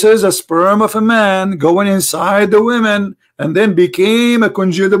 This is a sperm of a man going inside the women and then became a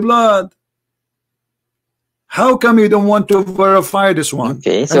congealed blood. How come you don't want to verify this one?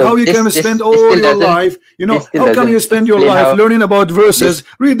 Okay, so and how you can spend all your life, you know, how come you spend your life learning about verses?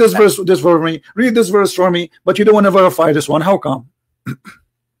 Read this verse for me, read this verse for me, but you don't want to verify this one. How come?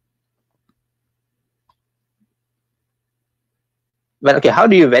 But okay, how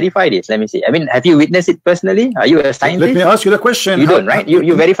do you verify this? Let me see. I mean, have you witnessed it personally? Are you a scientist? Let me ask you the question. You don't, right?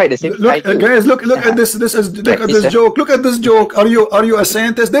 You verify the same. Look, guys, look at this. Look at this joke. Look at this joke. Are you a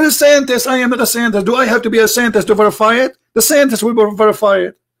scientist? There is scientist. I am not a scientist. Do I have to be a scientist to verify it? The scientist will verify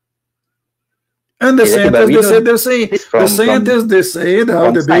it. And the scientists, the scientists, they say how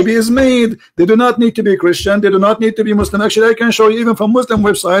the baby is made. They do not need to be Christian. They do not need to be Muslim. Actually, I can show you even from Muslim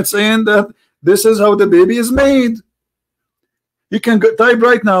websites saying that this is how the baby is made. You can type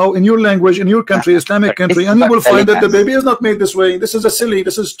right now in your language, in your country, Islamic country, and you will find that the baby is not made this way. This is a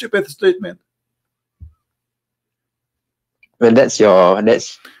stupid statement. Well, that's.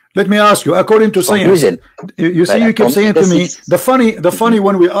 Let me ask you, according to science, you see, you keep saying to me, the funny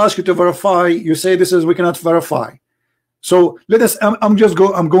when we ask you to verify, you say this is we cannot verify. So let us. I'm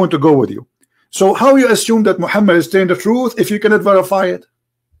going to go with you. So how you assume that Muhammad is telling the truth if you cannot verify it?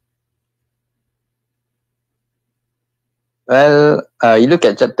 Well, you look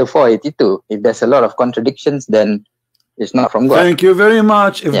at chapter 482. If there's a lot of contradictions, then it's not from God. Thank you very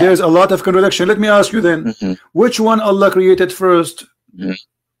much. If there's a lot of contradiction, let me ask you then, which one Allah created first?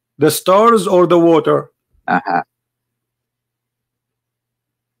 The stars or the water? Well,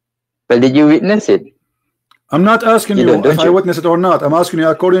 did you witness it? I'm not asking you if I witnessed it or not. I'm asking you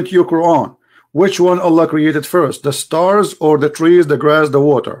according to your Quran. Which one Allah created first? The stars or the trees, the grass, the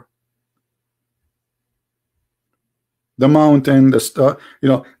water? The mountain, the star, you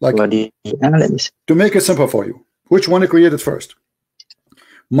know, like to make it simple for you, which one he created first?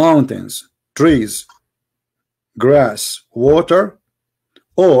 Mountains, trees, grass, water,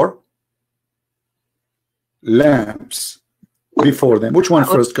 or lamps before them? Which one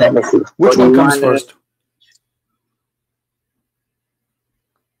first comes? Which one comes first?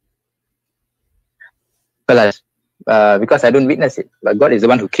 Well, because I don't witness it, but God is the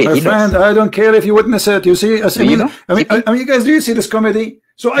one who created. My friend, I don't care if you witness it. You see, I mean, you guys, do you see this comedy?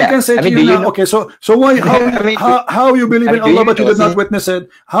 So I can say to you now, okay, so why, how you believe in Allah but you did not witness it?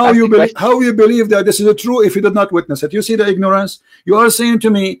 How you believe that this is true if you did not witness it? You see the ignorance? You are saying to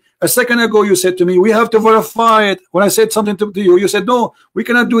me, a second ago you said to me, we have to verify it. When I said something to you, you said, no, we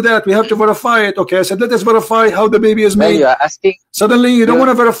cannot do that. We have to verify it. Okay, I said, let us verify how the baby is made. You are asking, suddenly you don't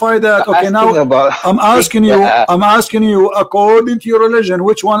want to verify that. Okay, now I'm asking you, according to your religion,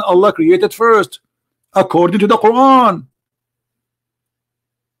 which one Allah created first? According to the Quran.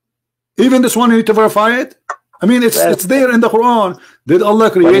 Even this one you need to verify it. I mean, it's there in the Quran. Did Allah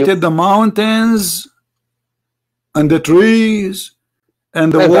created the mountains and the trees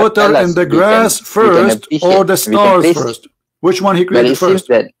and the water and the grass first, or the stars first? Which one he created first?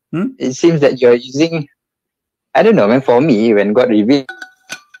 It seems that you're using, I don't know, man. For me, when God revealed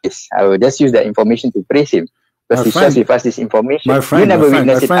this, I will just use that information to praise Him. Because he shares with us this information. My friend, you never my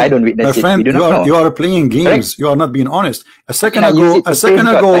witness it. I don't witness it. You do not know. You are playing games. Correct? You are not being honest. A second You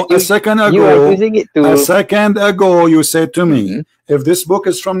ago, you said to me, if this book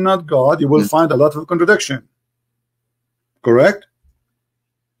is from not God, you will find a lot of contradiction. Correct?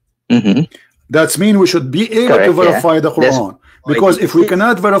 That means we should be able to verify the Quran. Because if we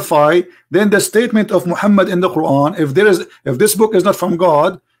cannot verify, then the statement of Muhammad in the Quran, if this book is not from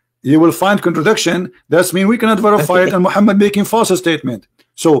God, you will find contradiction. That means we cannot verify it, and Muhammad making false statement.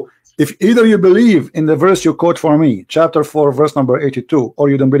 So if either you believe in the verse you quote for me, chapter 4, verse number 82, or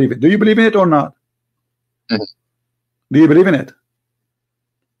you don't believe it. Do you believe in it or not? Do you believe in it?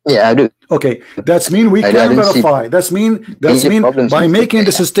 Yeah, I do. Okay, that means we can verify. That means by making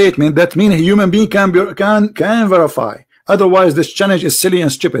this statement, that means a human being can verify. Otherwise, this challenge is silly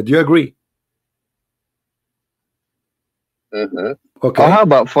and stupid. Do you agree? Okay. How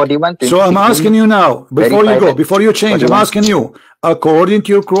about 41? So I'm asking you now, before you go, before you change, 41. I'm asking you, according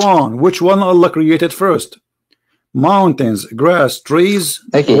to your Quran, which one Allah created first? Mountains, grass, trees,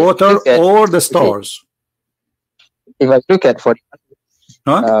 water, or the stars? If I look at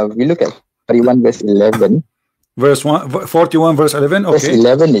 41, we look at 41 verse 11. Verse 41 verse 11. Okay. Verse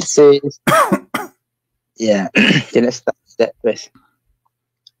 11 it says, yeah, let's start that verse.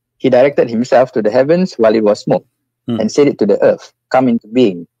 He directed himself to the heavens while it was smoke, and said it to the earth, come into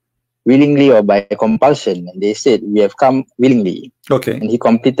being, willingly or by compulsion. And they said, we have come willingly. Okay. And he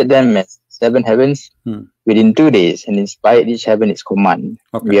completed them as 7 heavens within 2 days, and inspired each heaven its command.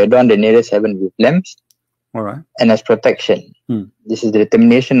 We adorned the nearest heaven with lamps, and as protection. This is the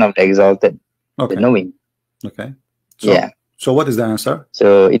determination of the exalted, the knowing. Okay. So, so what is the answer?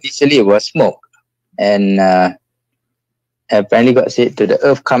 So initially it was smoke, and apparently God said to the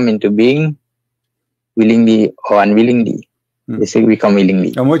earth, come into being, willingly or unwillingly. They say we come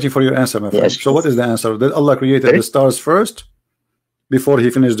willingly. I'm waiting for your answer, my friend. So what is the answer? Did Allah created the stars first before he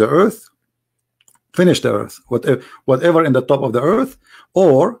finished the earth? Finished the earth, whatever in the top of the earth,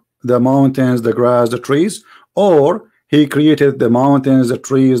 or the mountains, the grass, the trees, or he created the mountains, the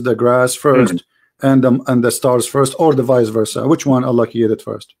trees, the grass first, and the stars first, or the vice versa? Which one Allah created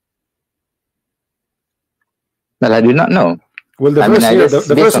first? Well, I do not know. Well, the verse here,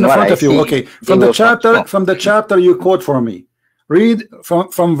 the verse in front of you. Okay, from the chapter you quote for me. Read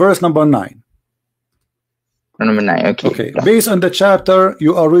from verse number 9. Number 9. Okay. Okay. Based on the chapter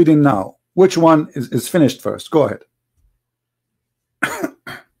you are reading now, which one is finished first? Go ahead.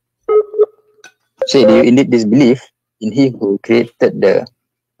 Say, do you indeed disbelieve in He who created the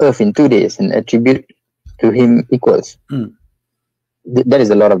earth in 2 days and attribute to Him equals? That is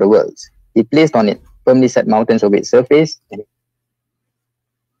the Lord of the worlds. He placed on it firmly set mountains over its surface.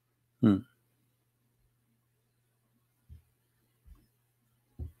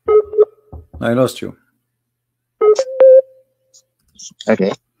 I lost you.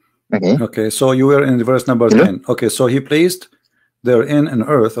 Okay, so you were in verse number 10. Okay, so he placed therein an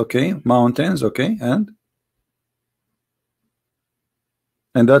earth, mountains, and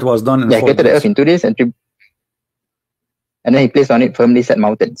that was done in 4 days. Created the earth in 2 days, and then he placed on it firmly set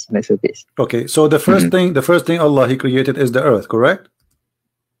mountains on the surface. Okay, so the first thing Allah he created is the earth, correct?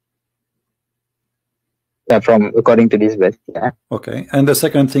 From according to this verse, Okay, and the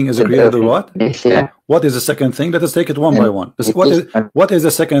second thing is created what? What is the second thing? Let us take it one by one. What is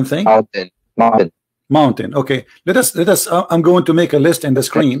the second thing? Mountain. Okay, let us. I'm going to make a list in the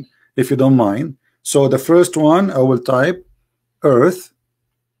screen, if you don't mind. So the first one I will type earth.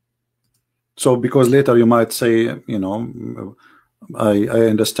 So because later you might say, I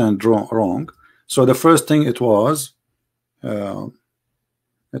understand wrong. So the first thing it was,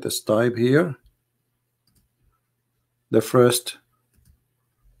 let us type here. The first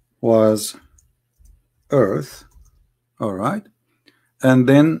was earth, all right, and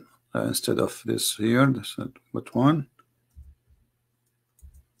then instead of this here, this what one?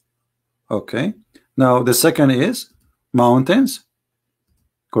 Okay, now the second is mountains,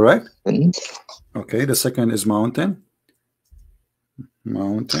 correct? Okay, the second is mountain.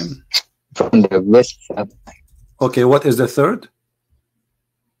 From the west. Okay, what is the third?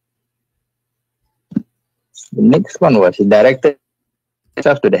 The next one was he directed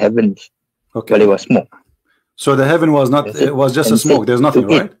himself to the heavens while it was smoke. So the heaven was not, it was just a smoke. There's nothing,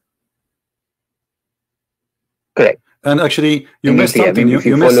 right? Correct. And actually, you missed something.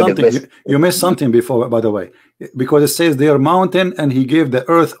 You missed something before, by the way, because it says they are mountain, and he gave the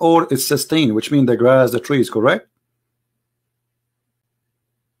earth or its sustain, which means the grass, the trees, correct?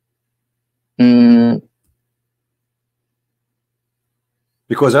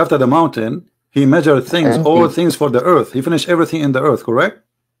 Because after the mountain, he measured things, all things for the earth. He finished everything in the earth, correct?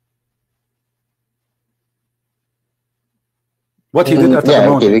 What he did after the Yeah,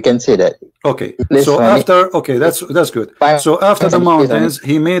 mountain. okay, we can say that. Okay, Place so on it. after, okay, that's good. Fine. So after the Place on it. mountains,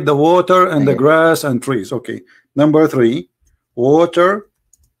 he made the water and the Okay. grass and trees. Okay, number 3, water,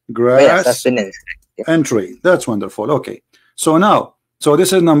 grass, Sustenance. and tree. That's wonderful. Okay, so now, so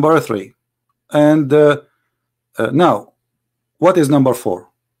this is number 3, and now, what is number 4?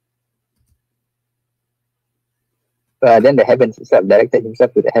 Then the heavens itself directed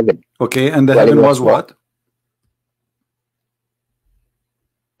himself to the heaven. Okay, and the While it heaven was was what?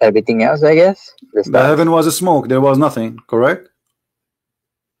 Everything else, I guess. The The stars. heaven was a smoke. There was nothing. Correct.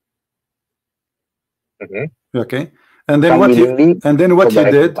 Okay, and then what he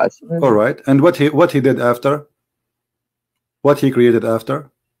did. All right, and what he did after? What he created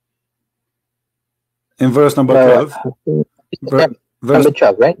after? In verse number 12. Verse number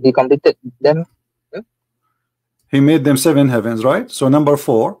 12, right? He completed them. He made them 7 heavens, right? So number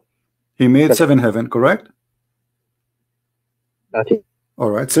 4, he made 7 heaven, correct? Okay. All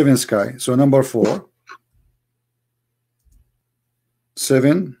right, 7 sky. So number 4,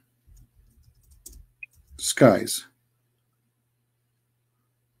 7 skies.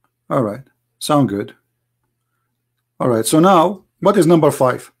 All right, sound good. All right, so now what is number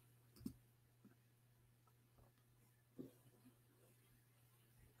 5?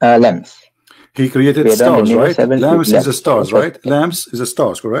 Lamps. He created stars, right? Lamps is the stars, right? Lamps is the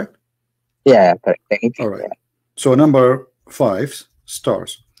stars, correct? Yeah, correct. All right. So number 5,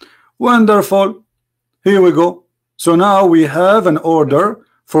 stars. Wonderful. Here we go. So now we have an order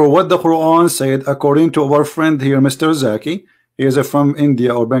for what the Quran said according to our friend here, Mr. Zaki. He is from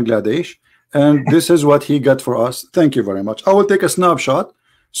India or Bangladesh, and this is what he got for us. Thank you very much. I will take a snapshot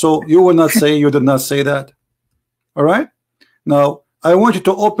so you will not say you did not say that. All right. Now I want you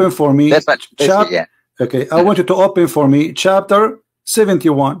to open for me. Okay, I want you to open for me chapter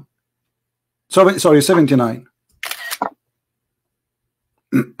 71. Sorry, 79.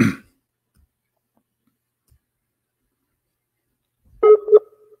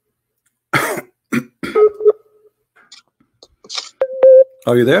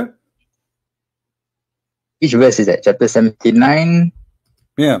 Are you there? Which verse is that? Chapter 79?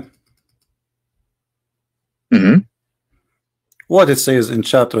 Yeah. What it says in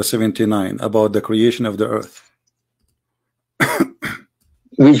chapter 79 about the creation of the earth.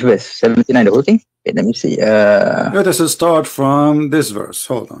 Which verse? 79, the whole thing? Wait, let me see. Let us start from this verse.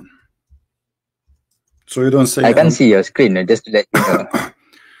 Hold on. So you don't say. I can't see your screen, just to let you know.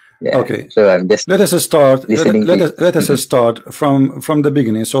 Yeah. Okay. So I'm just. Let us start. Let us Mm-hmm. start from the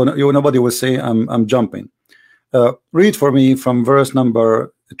beginning. So nobody will say I'm jumping. Read for me from verse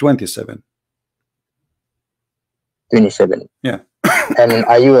number 27. 27. Yeah. And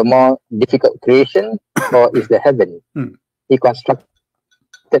are you a more difficult creation, or is the heaven? He constructed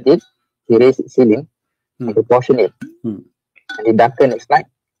it, he raised its ceiling, and proportioned it, and he darkened its light,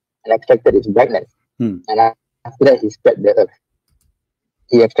 and extracted its brightness. And after that, he spread the earth.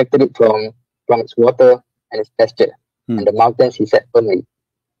 He extracted it from its water and its pasture, and the mountains he set firmly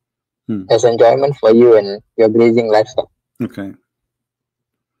as enjoyment for you and your grazing livestock. Okay.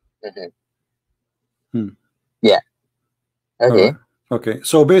 Yeah. Okay. Right. Okay.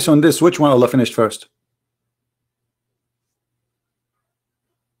 So based on this, which one Allah finished first?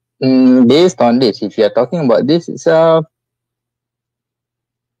 Based on this, if you are talking about this, it's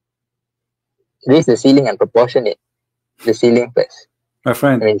raise the ceiling and proportion it. The ceiling first. My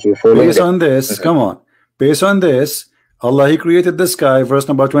friend, I mean, based on this, come on. Based on this, Allah, He created the sky, verse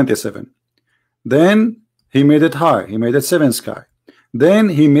number 27. Then He made it high. He made it 7 sky. Then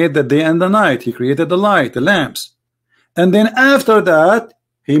He made the day and the night. He created the light, the lamps. And then after that,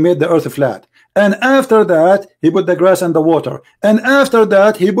 He made the earth flat. And after that, He put the grass and the water. And after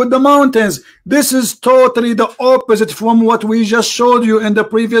that, He put the mountains. This is totally the opposite from what we just showed you in the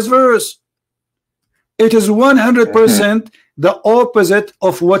previous verse. It is 100% the opposite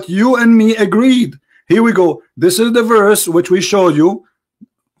of what you and me agreed. Here we go. This is the verse which we showed you.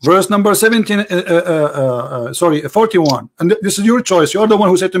 Verse number 17, 41. And this is your choice. You're the one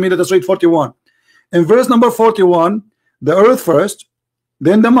who said to me, let us read 41. In verse number 41, the earth first,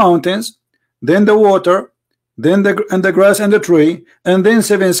 then the mountains, then the water, then the grass and the tree, and then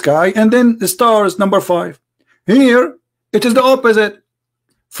 7 sky, and then the stars, number 5. Here, it is the opposite.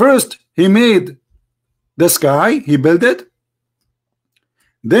 First, He made the sky, He built it.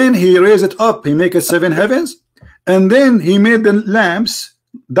 Then He raised it up, He made it 7 heavens. And then He made the lamps,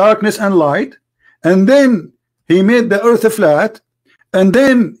 darkness and light. And then He made the earth flat. And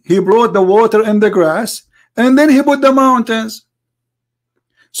then He brought the water and the grass. And then He put the mountains.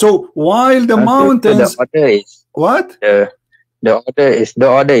 So while the mountains, the order is what? The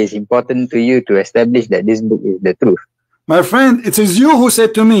order is important to you to establish that this book is the truth. My friend, it is you who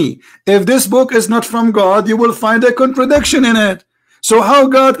said to me, if this book is not from God, you will find a contradiction in it. So how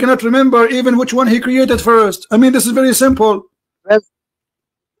God cannot remember even which one he created first? I mean, this is very simple.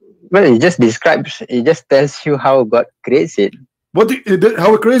 Well, it just describes, it just tells you how God creates it.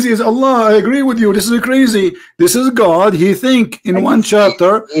 How crazy is Allah? I agree with you. This is crazy. This is God. He think in one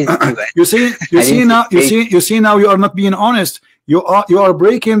chapter. you see now you are not being honest. You are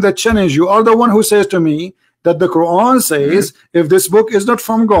breaking the challenge. You are the one who says to me that the Quran says if this book is not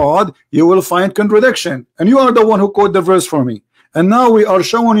from God, you will find contradiction. And you are the one who quote the verse for me. And now we are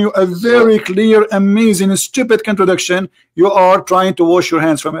showing you a very clear, amazing, stupid contradiction. You are trying to wash your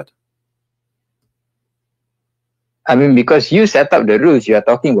hands from it. I mean, because you set up the rules, you are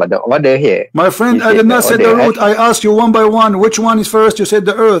talking about the order here. My friend, I did not set the route. I asked you one by one. Which one is first? You said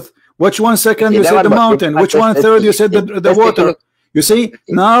the earth. Which one second? You said the mountain. Which one third? You said the water. You see,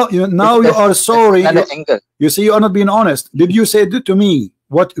 now you are sorry. You see, you are not being honest. Did you say it to me?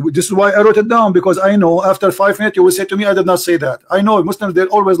 What? This is why I wrote it down, because I know after 5 minutes you will say to me, I did not say that. I know Muslims, they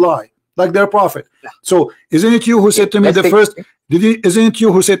always lie, like their prophet. So isn't it you who said to me the first? Isn't it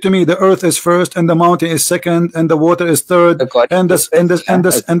you who said to me the earth is first and the mountain is second and the water is third and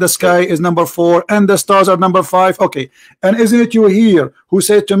the sky is number 4 and the stars are number 5? Okay, and isn't it you here who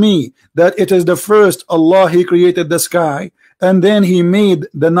said to me that it is the first Allah, he created the sky, and then he made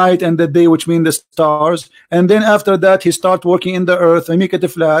the night and the day, which mean the stars, and then after that he started working in the earth and make it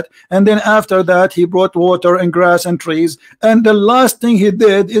flat, and then after that he brought water and grass and trees, and the last thing he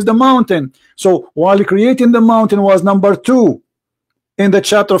did is the mountain. So while creating the mountain was number 2 in the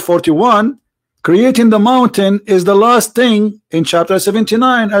chapter 41, creating the mountain is the last thing in chapter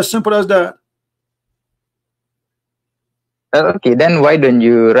 79. As simple as that. Okay, then why don't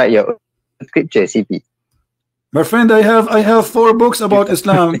you write your own scripture, CP? My friend, I have 4 books about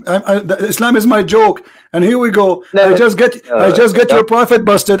Islam. Islam is my joke, and here we go. I just get your prophet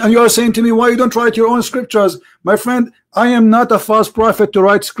busted, and you are saying to me, why you don't write your own scriptures? My friend, I am not a false prophet to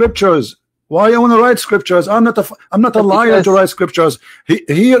write scriptures. Why I want to write scriptures? I'm not a liar to write scriptures.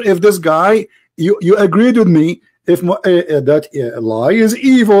 Here, if this guy, you agreed with me, if that lie is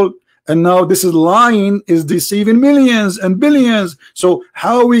evil, and now this is lying is deceiving millions and billions. So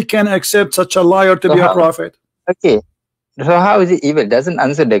how we can accept such a liar to be a prophet? Okay, so how is it evil? Doesn't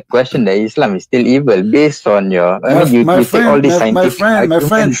answer the question that Islam is still evil based on your. My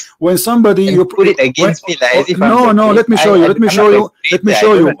friend, when somebody you put it against me, like as if let me show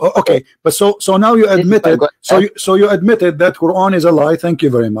you. Okay, but so now you admitted. So you admitted that Quran is a lie. Thank you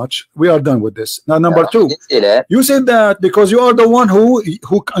very much. We are done with this. Now number 2, you said that because you are the one who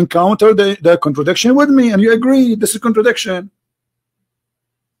encountered the contradiction with me, and you agree this is contradiction.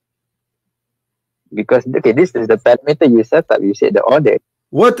 Because okay, this is the parameter you set up. You said the order.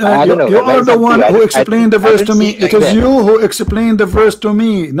 What you are the one who explained the verse to me. It is you who explained the verse to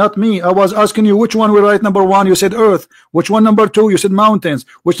me, not me. I was asking you which one we write number 1. You said earth. Which one number 2? You said mountains.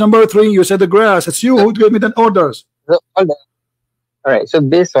 Which number 3? You said the grass. It's you who gave me the orders. So, all right. So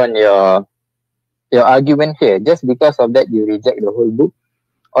based on your argument here, just because of that, you reject the whole book.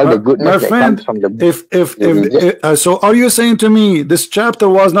 All the goodness that comes from the book. So are you saying to me this chapter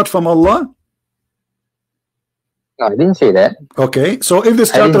was not from Allah? No, I didn't say that. Okay, so if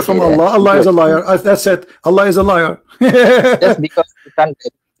this chapter from Allah, Allah is a liar. That's it. Allah is a liar. Just because you can't.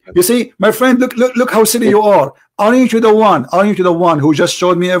 You see, my friend, look how silly you are. Aren't you the one who just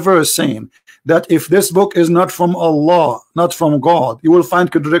showed me a verse saying that if this book is not from Allah, not from God, you will find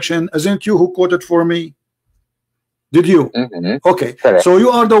contradiction? Isn't you who quoted for me? Did you? Okay, correct. So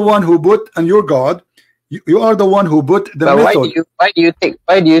you are the one who put, and your God. You are the one who put the method. Why do you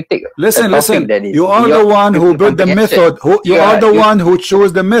take? Listen. You are the one who put the method. You are the one who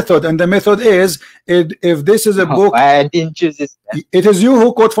chose the method, and the method is if this is a book. I didn't choose this. It is you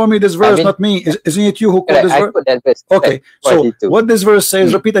who quote for me this verse, not me. Isn't it you who quote this verse? That verse? Okay. So what this verse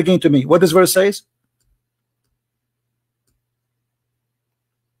says? Repeat again to me. What this verse says?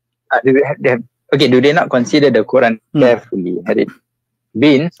 Okay. Do they not consider the Quran carefully? Had it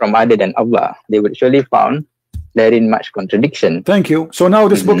been from other than Allah, they would surely found therein much contradiction. Thank you. So now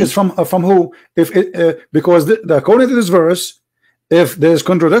this book is from who? If it, because according to this verse, if there is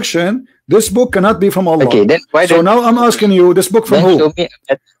contradiction, this book cannot be from Allah. Okay, then why so now I'm asking you, this book from who?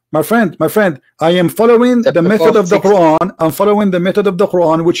 My friend, I am following the method of the Quran. I'm following the method of the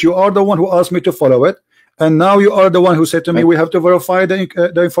Quran, which you are the one who asked me to follow it. And now you are the one who said to me, we have to verify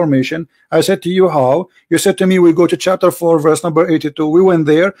the information. I said to you, how? You said to me, we go to chapter 4, verse number 82. We went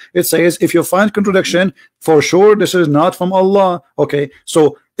there. It says, if you find contradiction, for sure this is not from Allah. Okay,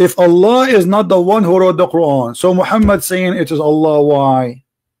 so if Allah is not the one who wrote the Quran, so Muhammad saying it is Allah, why?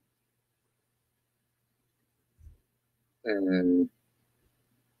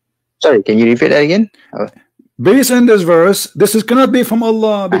 Sorry, can you repeat that again? Based on this verse, this is cannot be from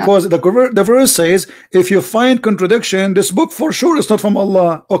Allah, because the verse says, if you find contradiction, this book for sure is not from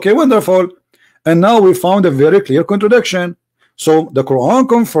Allah. Okay, wonderful. And now we found a very clear contradiction. So the Quran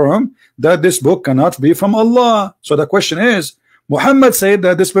confirmed that this book cannot be from Allah. So the question is, Muhammad said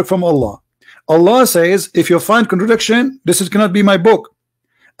that this book from Allah. Allah says, if you find contradiction, this is cannot be my book.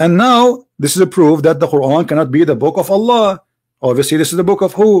 And now this is a proof that the Quran cannot be the book of Allah. Obviously, this is the book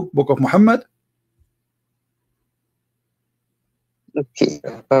of who? Book of Muhammad. Okay,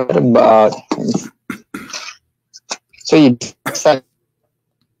 what about, so you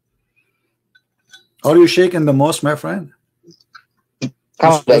are you shaking the mosque, my friend?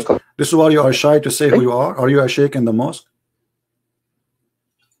 This is why you are shy to say who you are. Are you a sheikh in the mosque?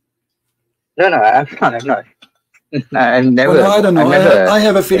 No, I'm not. I never. Well, I don't know. I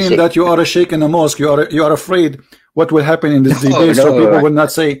have a feeling that you are a sheikh in the mosque. You are afraid what will happen in this debate, so people will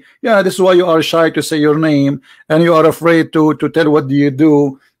not say, yeah, this is why you are shy to say your name, and you are afraid to tell what do you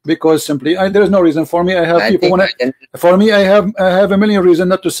do, because simply there is no reason. For me, I have people for me, I have a million reasons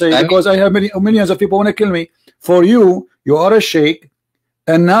not to say, because I have millions of people want to kill me. For you, you are a sheikh,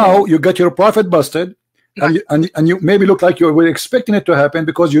 and now you got your prophet busted, and you maybe look like you were expecting it to happen,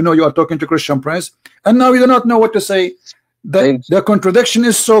 because you know you are talking to Christian Prince, and now you do not know what to say. The contradiction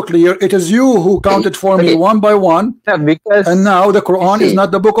is so clear. It is you who counted for me one by one, and now the Quran is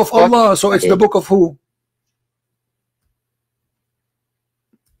not the book of Allah, so it's the book of who?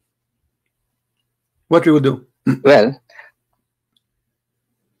 What we would do? Well,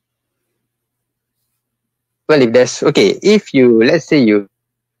 if there's if you, let's say you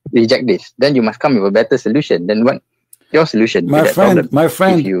reject this, then you must come with a better solution. Then what? Your solution, my friend,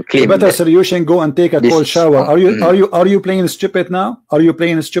 the better solution, go and take a cold shower. Are you playing stupid now? Are you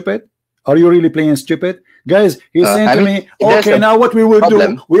playing stupid? Are you really playing stupid? Guys, he's saying to me, okay, now what we will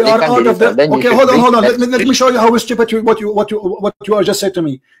do, we are out of the, okay, hold on, let me show you how stupid what you are just said to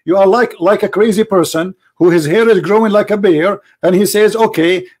me. You are like a crazy person who his hair is growing like a bear, and he says,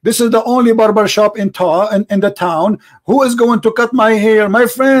 okay, this is the only barber shop in the town. Who is going to cut my hair? My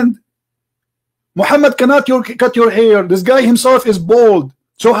friend, Muhammad cannot cut your hair. This guy himself is bald,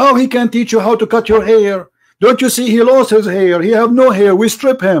 so how he can teach you how to cut your hair? Don't you see he lost his hair? He have no hair. We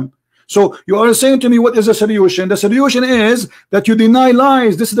strip him. So you are saying to me, what is the solution? The solution is that you deny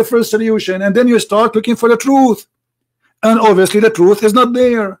lies. This is the first solution, and then you start looking for the truth, and obviously the truth is not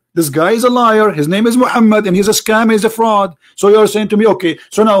there. This guy is a liar. His name is Muhammad, and he's a scam, he's a fraud. So you are saying to me, okay,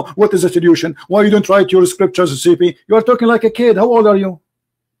 so now what is the solution? Why you don't write your scriptures, CP? You are talking like a kid. How old are you?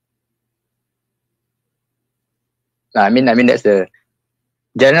 I mean that's the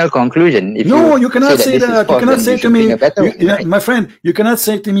general conclusion. If no, you cannot say that. You cannot say to me, my friend, you cannot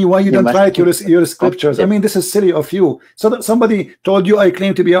say to me why you don't write your scriptures. I mean, this is silly of you. So that somebody told you I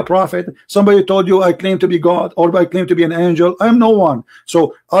claim to be a prophet, somebody told you I claim to be God, or I claim to be an angel. I am no one.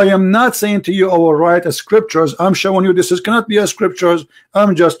 So I am not saying to you I will write a scriptures. I'm showing you this cannot be a scriptures.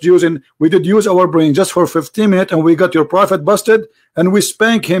 I'm just using, we did use our brain just for 15 minutes, and we got your prophet busted, and we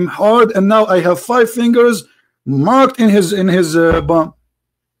spank him hard, and now I have 5 fingers marked in his bum.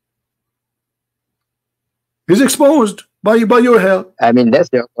 He's exposed by your help. I mean, that's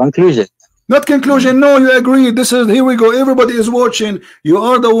your conclusion. Not conclusion. No, you agree. This is, here we go. Everybody is watching. You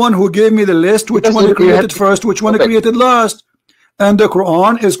are the one who gave me the list. Which one you created first? Which one you created last? And the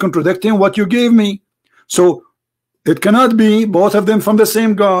Quran is contradicting what you gave me. So it cannot be both of them from the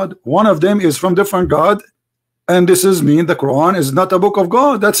same God. One of them is from different God, and this is mean the Quran is not a book of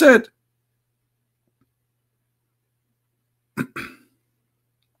God. That's it.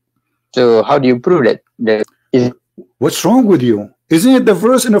 So how do you prove that? What's wrong with you? Isn't it the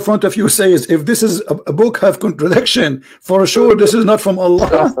verse in the front of you says, if this is a book have contradiction, for sure this is not from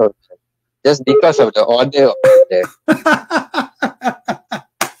Allah. Just because of the order.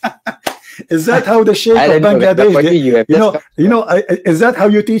 Is that how the Sheikh of Bangladesh? Is that how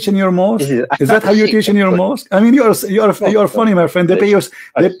you teach in your mosque? Is that how you teach in your mosque? I mean, you are funny, my friend. They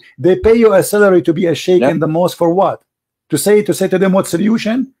pay you a salary to be a Sheikh in the mosque for what? To say to them what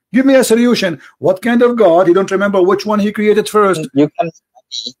solution? Give me a solution. What kind of God? You don't remember which one he created first. You can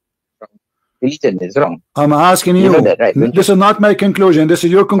study from religion is wrong. I'm asking you. That, right? This is not my conclusion. This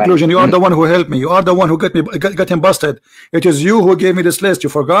is your conclusion. You are the one who helped me. You are the one who got him busted. It is you who gave me this list. You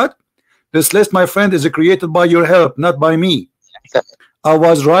forgot? This list, my friend, is created by your help, not by me. I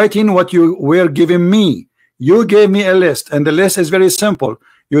was writing what you were giving me. You gave me a list, and the list is very simple.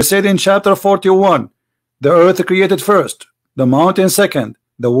 You said in chapter 41, the earth created first, the mountain second,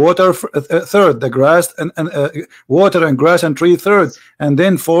 the water third, the grass and water and grass and tree third, and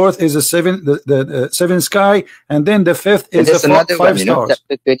then fourth is the seven sky, and then the fifth is the five stars.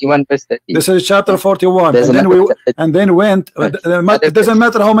 Chapter 21 verse 30. This is chapter 41. And then went. It doesn't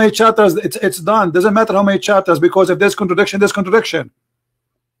matter how many chapters. It's done. Doesn't matter how many chapters, because if there's contradiction, there's contradiction.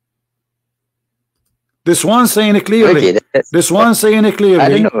 This one saying it clearly. Okay, this one saying it clearly. I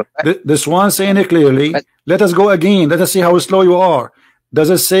don't know. This one saying it clearly. But, let us go again. Let us see how slow you are. Does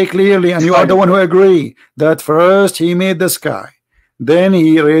it say clearly, and you are the one who agree that first he made the sky, then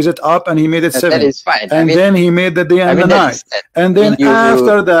he raised it up and he made it seven, that is fine. and then he made the day and the night, and then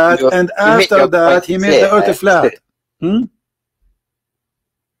after that he made the earth flat.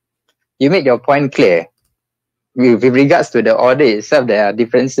 You made your point clear. With regards to the order itself, there are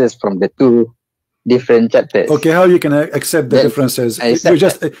differences from the two different chapters. Okay, how you can accept the differences?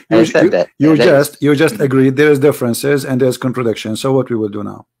 You just agreed there is differences and there's contradiction. So what we will do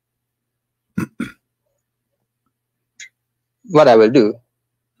now? What I will do,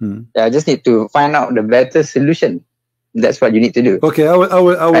 I just need to find out the better solution. That's what you need to do. Okay, I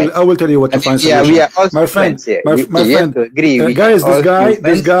will tell you what to find solution. We are all my friend, here. my friend, guys,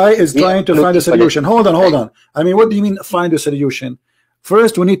 this guy is trying to find a solution. Hold on. I mean, what do you mean find a solution?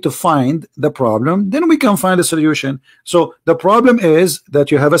 First, we need to find the problem, then we can find a solution. So the problem is that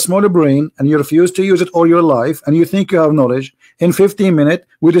you have a smaller brain and you refuse to use it all your life, and you think you have knowledge. In 15 minutes,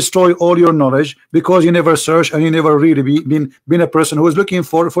 we destroy all your knowledge because you never search and you never really been a person who is looking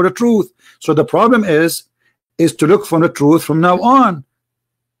for the truth. So the problem is to look for the truth from now on.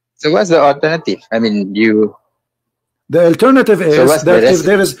 So what's the alternative? I mean, the alternative is that if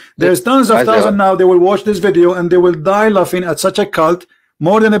there's tons of thousands now, they will watch this video and they will die laughing at such a cult.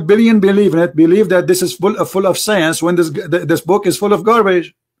 More than 1 billion believe in it, believe that this is full of science when this book is full of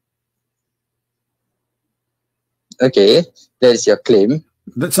garbage. Okay, that's your claim.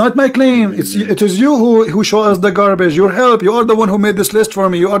 That's not my claim. It is you who show us the garbage. Your help. You are the one who made this list for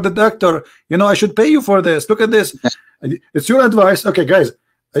me. You are the doctor. You know I should pay you for this. Look at this. It's your advice. Okay, guys.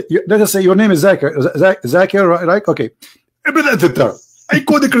 Let us say your name is Zakir, right? Okay. I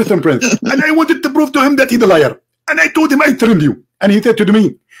called the Christian prince and I wanted to prove to him that he's a liar. And I told him I trained you. And he said to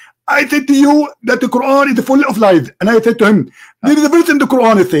me, I said to you that the Quran is full of lies. And I said to him, there is a verse in the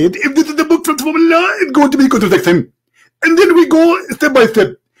Quran that said, if this is the book from Allah, it's going to be contradict him. And then we go step by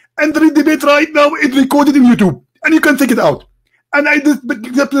step. And the debate right now is recorded in YouTube. And you can take it out. And I just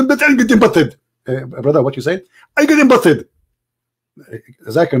get busted. Brother, what you say? I get busted.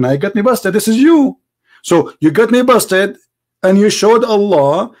 Zakir, I got me busted. This is you. So you got me busted and you showed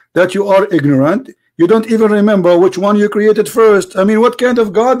Allah that you are ignorant. You don't even remember which one you created first. I mean, what kind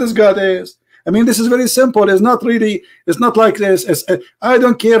of God this God is? I mean, this is very simple. It's not like this. I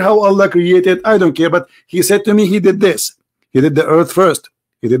don't care how Allah created. I don't care. But he said to me, he did this. He did the earth first.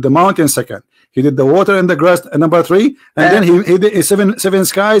 He did the mountain second. He did the water and the grass number 3, and then he did seven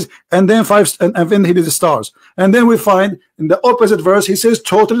skies, and then 5, and then he did the stars. And then we find in the opposite verse he says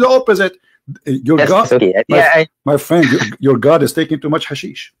totally the opposite. Your God, okay. my friend, your God is taking too much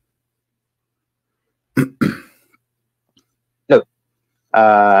hashish. Look,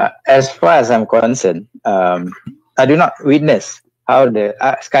 as far as I'm concerned, I do not witness how the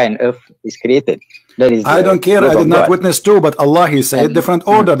sky and earth is created. That is I don't care. I did not witness too, but Allah, he said different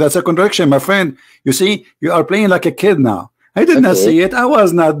order. That's a contradiction, my friend. You see, you are playing like a kid now. I did not see it. I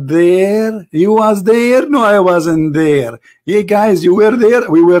was not there. You was there. No, I wasn't there. Yeah, guys, you were there.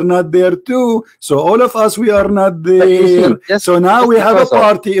 We were not there too. So all of us, we are not there. So now we have a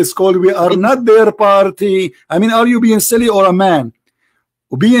party. It's called We Are Not There Party. I mean, are you being silly or a man?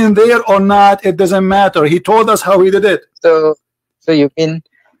 Being there or not, it doesn't matter. He told us how he did it. So you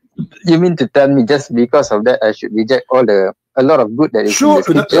mean to tell me just because of that I should reject a lot of good that is in the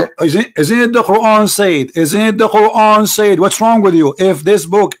scripture? Isn't it the Quran said? Isn't it the Quran said? What's wrong with you? If this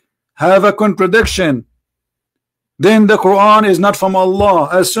book have a contradiction, then the Quran is not from Allah.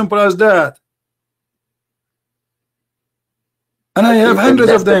 As simple as that. And I have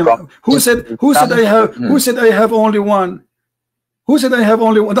hundreds of them. Who said I have only one? Who said I have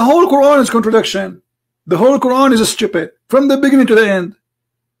only one? The whole Quran is contradiction. The whole Quran is stupid from the beginning to the end.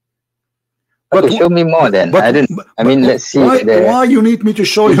 But show me more then. Let's see. Why you need me to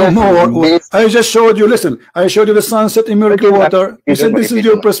show you more? I just showed you. Listen, I showed you the sunset in miracle water. You said this is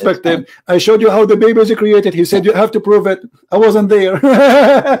your perspective. I showed you how the baby is created. He said you have to prove it. I wasn't there.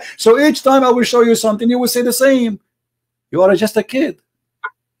 So each time I will show you something, you will say the same. You are just a kid,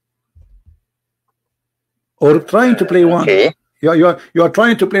 or trying to play one. Okay. You are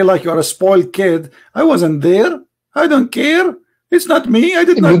trying to play like you are a spoiled kid. I wasn't there. I don't care. It's not me. I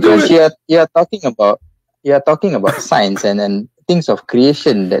did not do it. You're talking about science and things of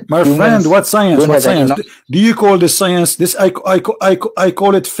creation that my friend, what science? What science? Do you call this science? This I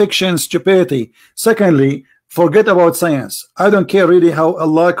call it fiction, stupidity. Secondly, forget about science. I don't care really how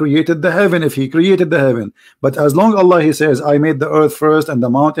Allah created the heaven, if He created the heaven. But as long Allah He says, I made the earth first and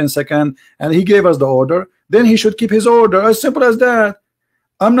the mountain second, and He gave us the order, then He should keep His order. As simple as that.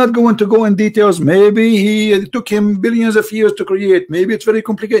 I'm not going to go in details. Maybe He took Him billions of years to create. Maybe it's very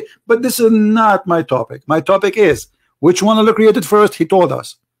complicated. But this is not my topic. My topic is which one Allah created first. He told us.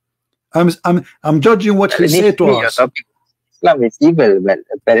 I'm judging what He said to us. Islam is evil, but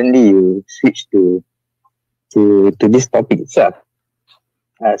apparently you switch to this topic itself.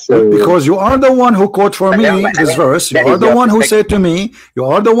 So because you are the one who quote for me this verse. You are the one who said to me. You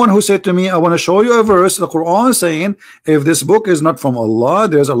are the one who said to me, I want to show you a verse, the Quran, saying if this book is not from Allah,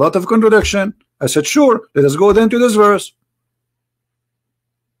 there's a lot of contradiction. I said, sure, let us go then to this verse.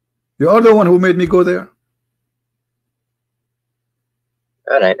 You are the one who made me go there.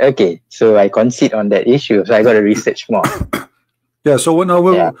 All right, okay. So I concede on that issue. So I got to research more. Yeah. So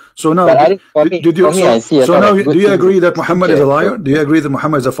now, so now, do you agree that Muhammad is a liar? Do you agree that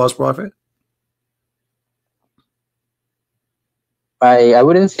Muhammad is a false prophet? I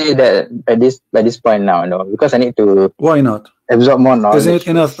wouldn't say that by this point now, no, because I need to. Why not? Absorb more knowledge. Isn't it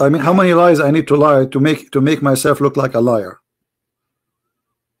enough? I mean, how many lies I need to lie to make myself look like a liar?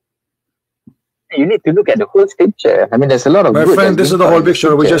 You need to look at the whole scripture. I mean, there's a lot of. My friend, this is the whole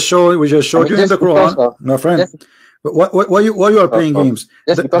picture. We just showed you in the Quran, my friend. Why you are playing games?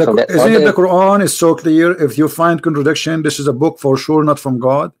 Isn't it the Quran is so clear? If you find contradiction, this is a book for sure not from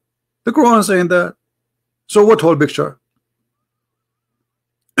God. The Quran is saying that. So what whole picture?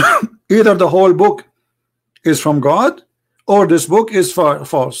 Either the whole book is from God, or this book is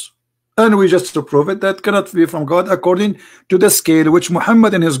false. And we just to prove it that cannot be from God according to the scale which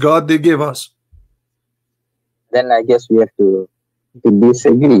Muhammad and his God they gave us. Then I guess we have to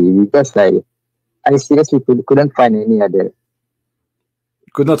disagree, because I seriously couldn't find any other.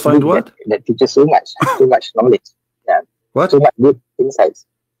 Could not find what? That teaches so much knowledge. Yeah. What? So much good insights.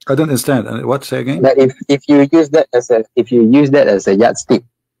 I don't understand. What, say again? That if you use that as a yardstick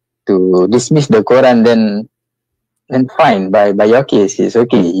to dismiss the Quran, then fine. By your case, it's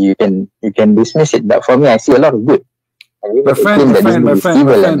okay. You can dismiss it. But for me, I see a lot of good.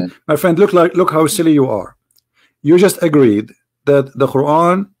 My friend, look how silly you are. You just agreed that the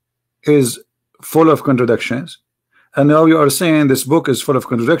Quran is full of contradictions, and now you are saying this book is full of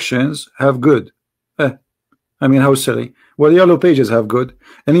contradictions, have good. I mean, how silly. Well, yellow pages have good.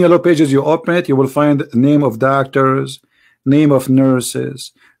 In yellow pages, you open it, you will find name of doctors, name of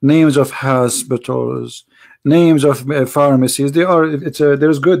nurses, names of hospitals, names of pharmacies.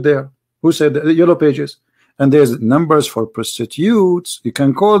 There's good there. Who said that? Yellow pages. And there's numbers for prostitutes, you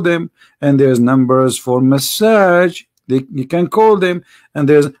can call them, and there's numbers for massage, you can call them, and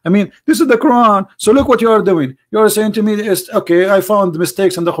I mean, this is the Quran. So look what you are doing. You are saying to me, okay, I found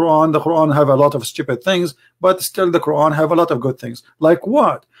mistakes in the Quran. The Quran have a lot of stupid things, but still the Quran have a lot of good things. Like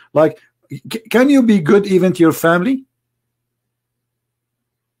what? Like, can you be good even to your family?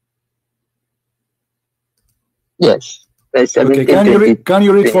 Yes. Okay, can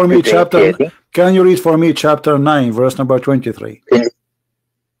you read for me chapter? Can you read for me chapter 9, verse number 23?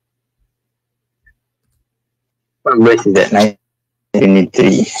 What verse is that?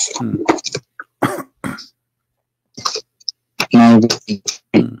 93.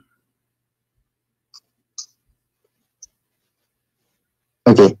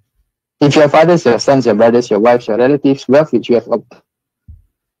 Okay. If your fathers, your sons, your brothers, your wives, your relatives, wealth which you have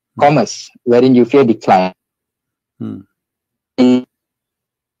commerce, wherein you fear decline,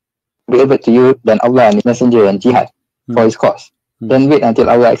 delivered to you than Allah and His Messenger and jihad for His cause. Then wait until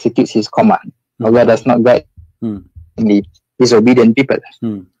Allah executes His command. Allah does not guide the disobedient people.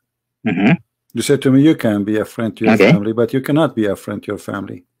 You said to me, you can be a friend to your family, but you cannot be a friend to your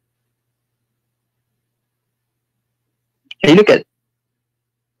family. Hey, look at.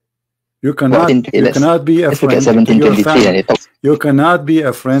 You cannot be a friend to your family. You cannot be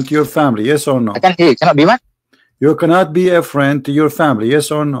a friend to your family. Yes or no? I can't hear you. Cannot be what? You cannot be a friend to your family.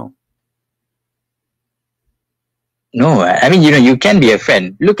 Yes or no? No, I mean, you can be a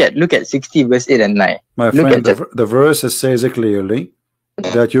friend. Look at 60 verse 8 and 9. My friend, the verse says it clearly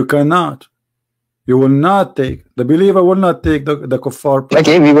that you cannot. You will not take, the believer will not take the kuffar.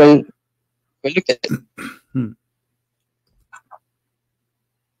 Okay, we'll look at it.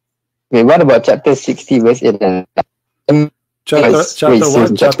 Okay, what about chapter 60 verse 8 and 9? Chapter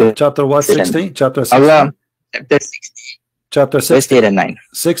what? 60? Chapter 60? Allah, chapter 60. Chapter 60. Verse 8 and 9.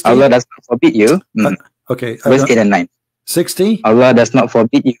 60? Allah does not forbid you. Okay. Verse 8 and 9. 60? Allah does not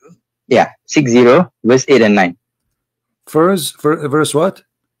forbid you. Yeah, 60, verse 8 and 9. verse what?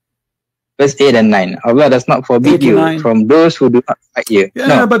 Verse 8 and 9. Allah does not forbid you from those who do not fight you. Yeah,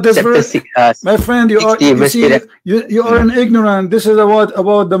 no, but this verse, my friend, you are, you see, you are an ignorant. This is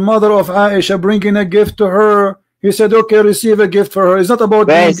about the mother of Aisha bringing a gift to her. He said, okay, receive a gift for her. It's not about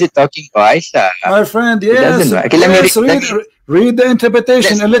where is it talking about Aisha? My friend, yes. Okay, yes, read the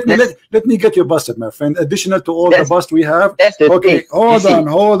interpretation and let me get you busted, my friend. Additional to all the bust we have. Okay, hold on.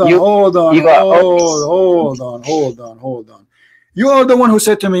 You are the one who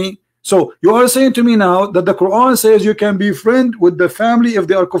said to me, so you are saying to me now that the Quran says you can be friend with the family if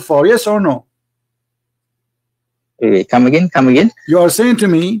they are kuffar, yes or no? Wait, come again. You are saying to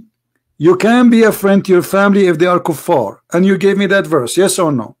me you can be a friend to your family if they are kuffar, and you gave me that verse, yes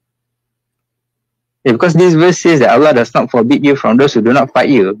or no? Yeah, because this verse says that Allah does not forbid you from those who do not fight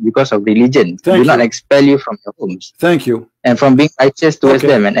you because of religion. Do not expel you from your homes. Thank you. And from being righteous towards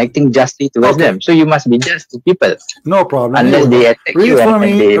them and acting justly towards them. So you must be just to people. No problem. Unless they attack you.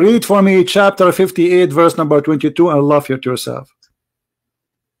 Read for me chapter 58, verse number 22, and love you to yourself.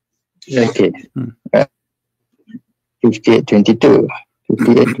 Okay. 58:22.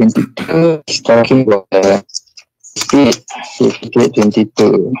 58:22 is talking about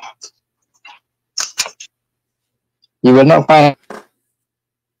 58:22. You will not find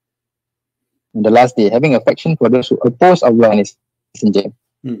in the last day having affection for those who oppose Allah and His Messenger,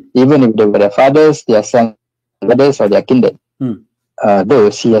 even if they were their fathers, their sons, brothers, or their kindred.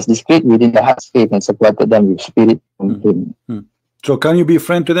 Those He has discreet within the heart's faith and supported them with spirit from Him. So can you be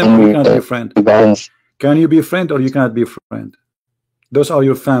friend to them or you cannot be friend? Can you be friend or you cannot be friend? Those are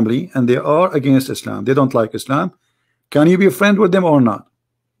your family and they are against Islam. They don't like Islam. Can you be friend with them or not?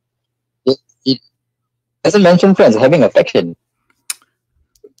 It doesn't mention friends, having affection.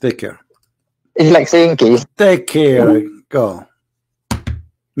 Take care. It's like saying, okay, take care. Go.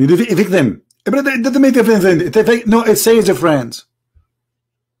 Evict them. It doesn't make difference. No, it says the friends.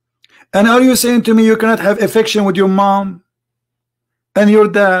 And are you saying to me you cannot have affection with your mom and your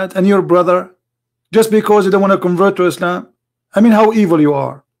dad and your brother just because you don't want to convert to Islam? I mean, how evil you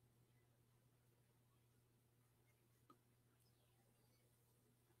are.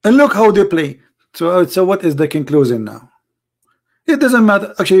 And look how they play. So what is the conclusion now? It doesn't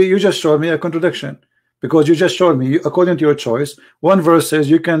matter. Actually, you just showed me a contradiction because you just showed me, according to your choice, one verse says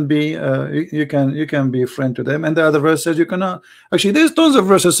you can be you can be a friend to them, and the other verse says you cannot. Actually, there's tons of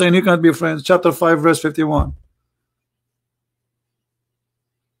verses saying you cannot be friends. Chapter 5, verse 51.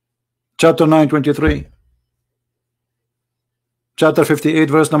 Chapter 9, 23. Chapter 58,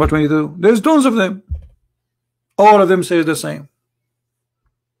 verse number 22. There's tons of them. All of them say the same.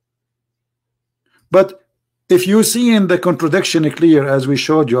 But if you see in the contradiction clear, as we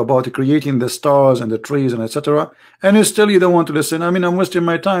showed you about creating the stars and the trees and etc., and still you don't want to listen, I mean, I'm wasting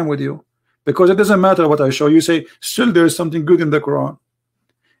my time with you because it doesn't matter what I show you. Say still there is something good in the Quran.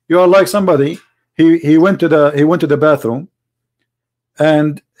 You are like somebody. He went to the bathroom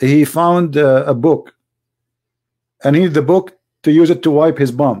and he found a book, and he needed the book to use it to wipe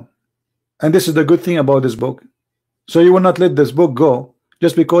his bum. And this is the good thing about this book. So you will not let this book go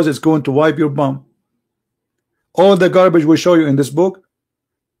just because it's going to wipe your bum. All the garbage we show you in this book,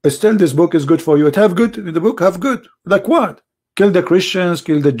 still this book is good for you. It have good, the book have good. Like what? Kill the Christians,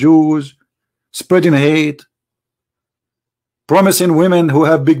 kill the Jews, spreading hate, promising women who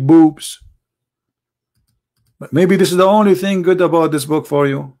have big boobs. But maybe this is the only thing good about this book for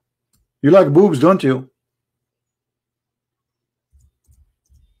you. You like boobs, don't you?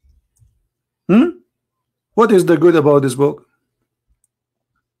 What is the good about this book?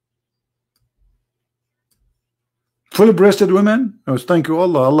 Full-breasted women? Oh, thank you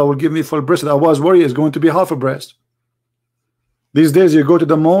Allah. Allah will give me full-breasted. I was worried it's going to be half a breast. These days you go to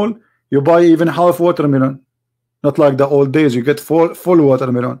the mall, you buy even half watermelon. Not like the old days, you get full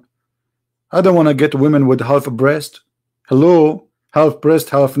watermelon. I don't want to get women with half a breast. Hello? Half breast,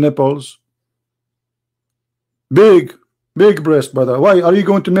 half nipples. Big breast, brother. Why? Are you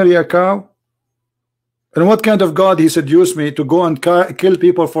going to marry a cow? And what kind of God he seduced me to go and kill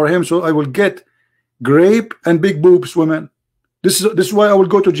people for him so I will get grape and big boobs women? This is why I will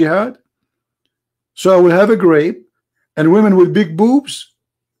go to jihad. So I will have a grape and women with big boobs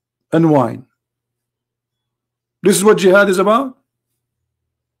and wine. This is what jihad is about.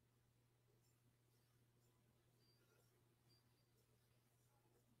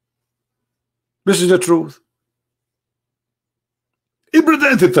 This is the truth.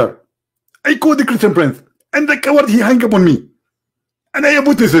 Ibrahim, I called the Christian prince and the coward he hung up on me, and I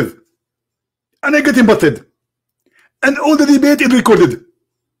put this and I get him butted, and all the debate is recorded.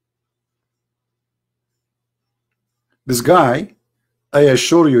 This guy, I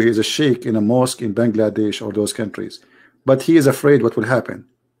assure you, he is a sheikh in a mosque in Bangladesh or those countries. but he is afraid what will happen.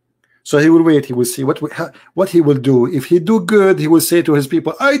 So he will wait. He will see what he will do. If he do good, he will say to his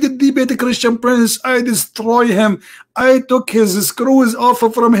people, I did debate a Christian prince. I destroy him. I took his screws off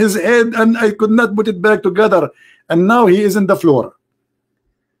from his head and I could not put it back together. And now he is in the floor.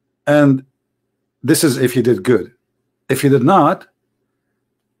 And this is if he did good. If he did not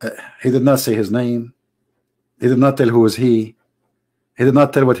say his name. He did not tell who is he. He did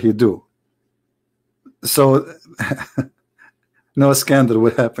not tell what he do. So no scandal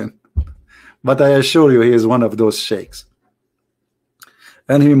will happen. But I assure you, he is one of those sheikhs.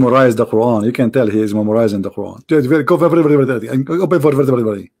 And he memorized the Quran. You can tell he is memorizing the Quran.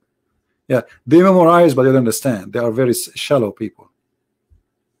 Yeah, they memorize, but they don't understand. They are very shallow people.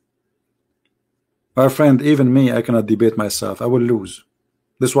 My friend, even me, I cannot debate myself. I will lose.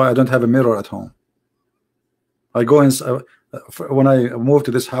 That's why I don't have a mirror at home. I go in. When I moved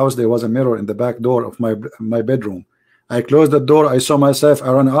to this house, there was a mirror in the back door of my bedroom. I closed the door. I saw myself.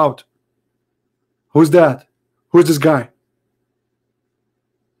 I ran out. Who's that? Who's this guy?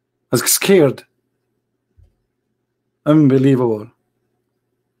 I was scared. Unbelievable.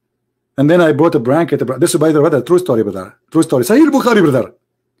 And then I bought a blanket. This is, by the way, a true story, brother. True story. Sahih Bukhari, brother.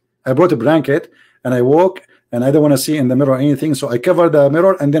 I brought a blanket and I woke and I don't want to see in the mirror anything, so I covered the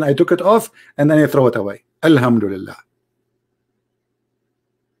mirror and then I took it off and then I throw it away. Alhamdulillah.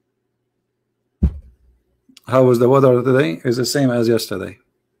 How was the weather today? It's the same as yesterday.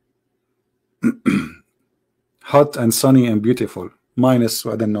 Hot and sunny and beautiful. Minus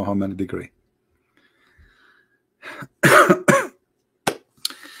I don't know how many degrees.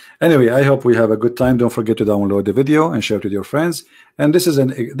 Anyway, I hope we have a good time. Don't forget to download the video and share it with your friends. And this is a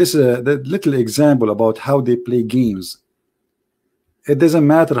little example about how they play games. It doesn't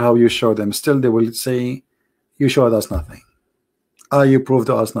matter how you show them. Still, they will say, "You showed us nothing. You proved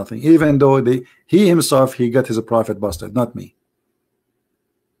to us nothing." Even though he himself got his prophet busted, not me.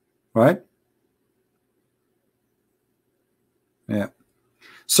 Right? Yeah.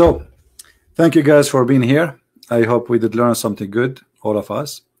 So, thank you guys for being here. I hope we did learn something good, all of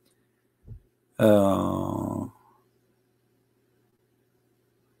us.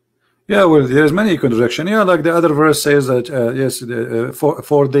 Yeah, well, there's many contradiction. Yeah, like the other verse says that yes,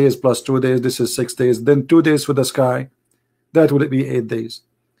 4 days plus 2 days, this is 6 days. Then 2 days with the sky, that would be 8 days.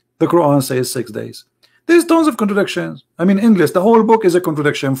 The Quran says 6 days. There's tons of contradictions. I mean, English, the whole book is a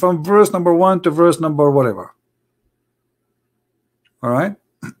contradiction from verse number 1 to verse number whatever. All right.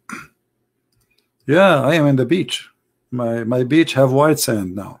 Yeah, I am in the beach. My beach have white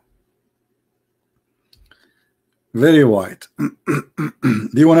sand now. Very white.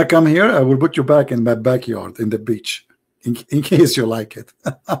 Do you want to come here? I will put you back in my backyard in the beach in case you like it.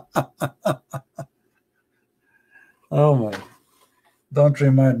 Oh my. Don't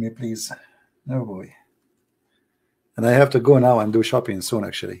remind me, please. Oh boy. And I have to go now and do shopping soon,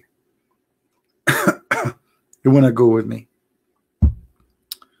 actually. You want to go with me?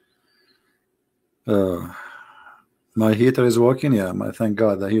 My heater is working. Yeah, thank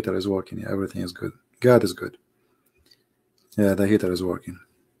God the heater is working. Yeah, everything is good. God is good. Yeah, the heater is working.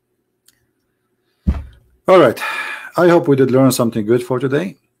 All right. I hope we did learn something good for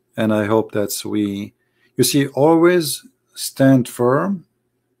today. And I hope that you see, always stand firm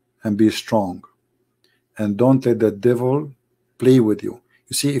and be strong. And don't let the devil play with you.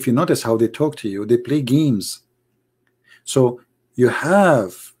 You see, if you notice how they talk to you, they play games. So you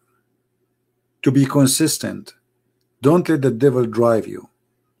have to be consistent. Don't let the devil drive you.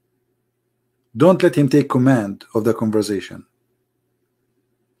 Don't let him take command of the conversation.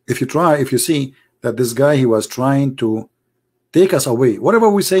 If you see that this guy, he was trying to take us away. Whatever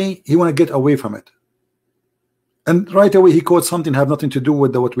we say, he want to get away from it. And right away, he quotes something have nothing to do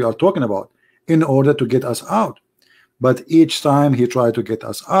with what we are talking about in order to get us out. But each time he tried to get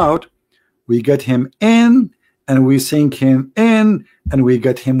us out, we get him in and we sink him in and we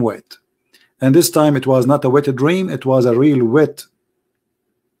get him wet. And this time it was not a wet dream, it was a real wet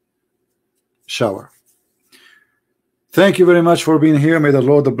shower. Thank you very much for being here. May the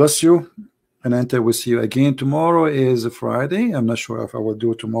Lord bless you. And until we see you again, tomorrow is Friday. I'm not sure if I will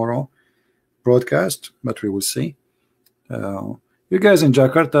do tomorrow broadcast, but we will see. You guys in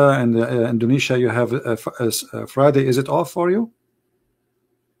Jakarta and Indonesia, you have Friday. Is it off for you?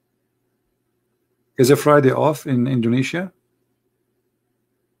 Is it Friday off in Indonesia?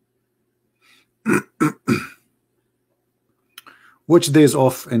 Which day is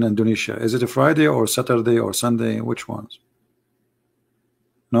off in Indonesia? Is it a Friday or Saturday or Sunday? Which ones?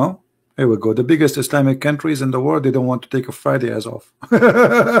 No? Here we go. The biggest Islamic countries in the world, they don't want to take a Friday as off.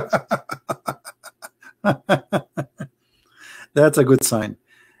 That's a good sign.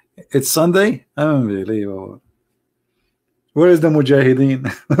 It's Sunday? Unbelievable. Where is the Mujahideen?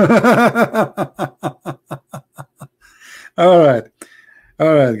 All right.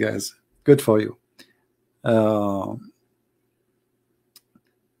 All right, guys. Good for you.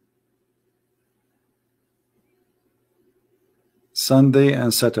 Sunday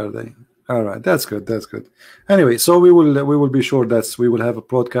and Saturday. All right, that's good. That's good. Anyway, so we will be sure that we will have a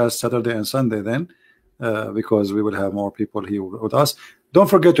broadcast Saturday and Sunday then, because we will have more people here with us. Don't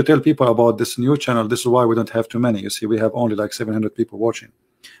forget to tell people about this new channel. This is why we don't have too many. You see, we have only like 700 people watching,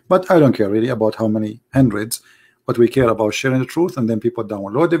 but I don't care really about how many hundreds. What we care about sharing the truth, and then people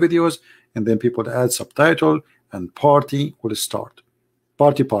download the videos, and then people add subtitle, and party will start.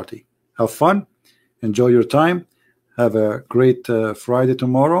 Party. Have fun. Enjoy your time. Have a great Friday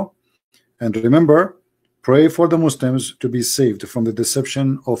tomorrow. And remember, pray for the Muslims to be saved from the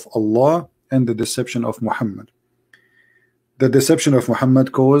deception of Allah and the deception of Muhammad. The deception of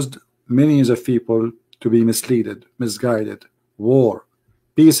Muhammad caused millions of people to be misled, misguided. War.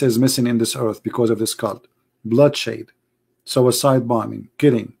 Peace is missing in this earth because of this cult. Bloodshed, suicide bombing,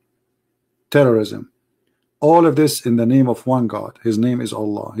 killing, terrorism. All of this in the name of one God. His name is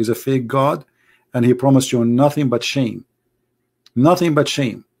Allah. He's a fake God, and he promised you nothing but shame. Nothing but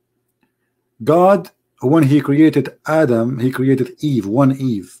shame. God, when he created Adam, he created Eve, one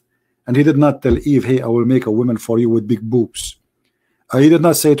Eve, and he did not tell Eve, hey, I will make a woman for you with big boobs. He did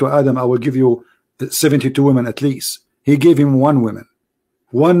not say to Adam, I will give you 72 women at least. He gave him one woman,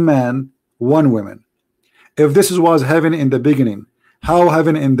 one man, one woman. If this was heaven in the beginning, how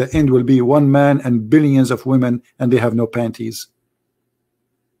heaven in the end will be one man and billions of women, and they have no panties?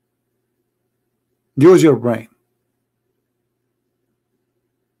 Use your brain.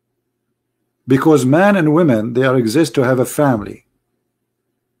 Because man and women, they are exist to have a family.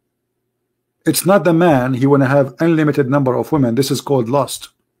 It's not the man, he want to have unlimited number of women. This is called lust,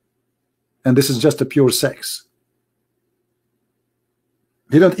 and this is just a pure sex.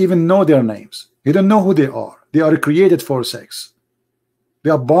 He don't even know their names. He don't know who they are. They are created for sex.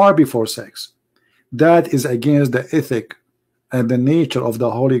 They are Barbie for sex. That is against the ethic and the nature of the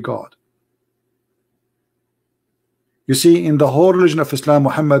holy God. You see, in the whole religion of Islam,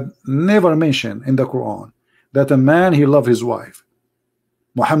 Muhammad never mentioned in the Quran that a man, he loved his wife.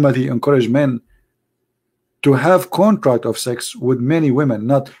 Muhammad, he encouraged men to have contract of sex with many women.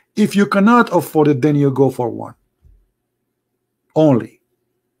 Not, if you cannot afford it, then you go for one only.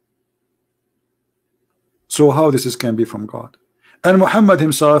 So how this can be from God? And Muhammad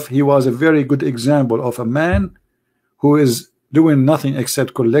himself, he was a very good example of a man who is doing nothing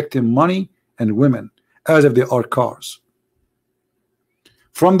except collecting money and women as if they are cars.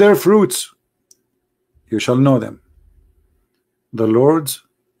 From their fruits you shall know them. The Lord's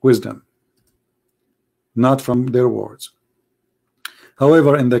wisdom, not from their words.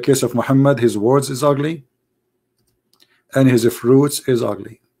 However, in the case of Muhammad, his words is ugly and his fruits is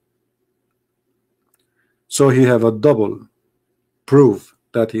ugly. So he have a double proof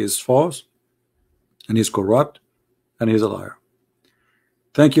that he is false and he's corrupt and he's a liar.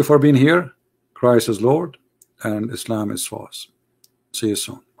 Thank you for being here. Christ is Lord and Islam is false. See you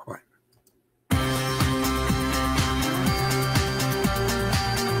soon.